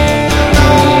please.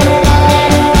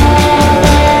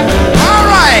 All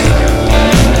right.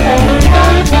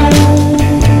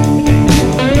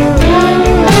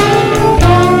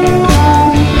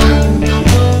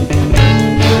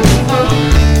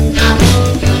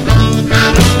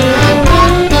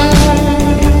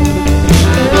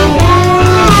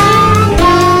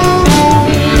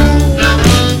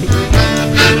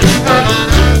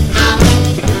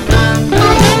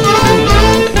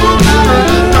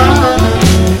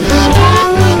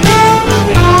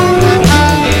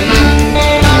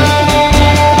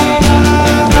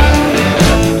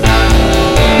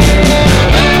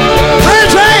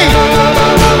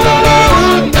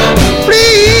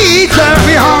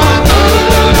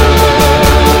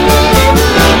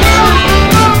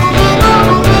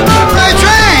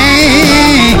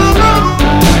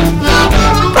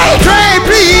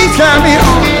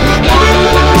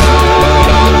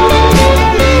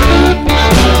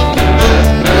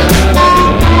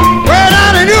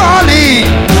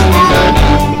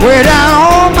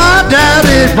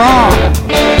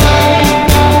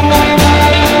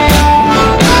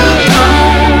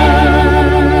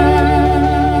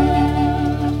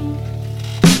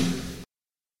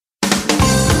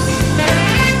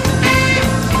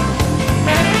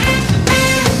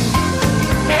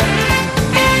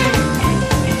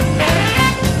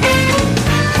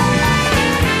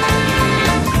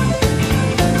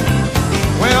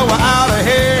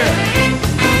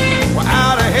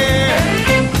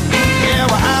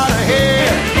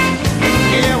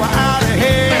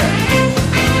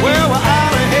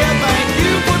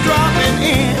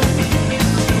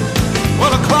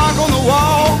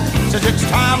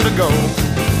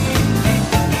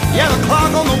 Yeah, the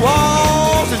clock on the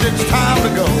wall says it's time to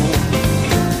go.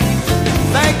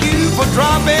 Thank you for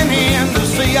dropping in to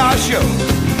see our show.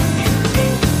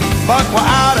 But we're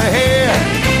out of here.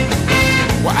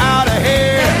 We're out of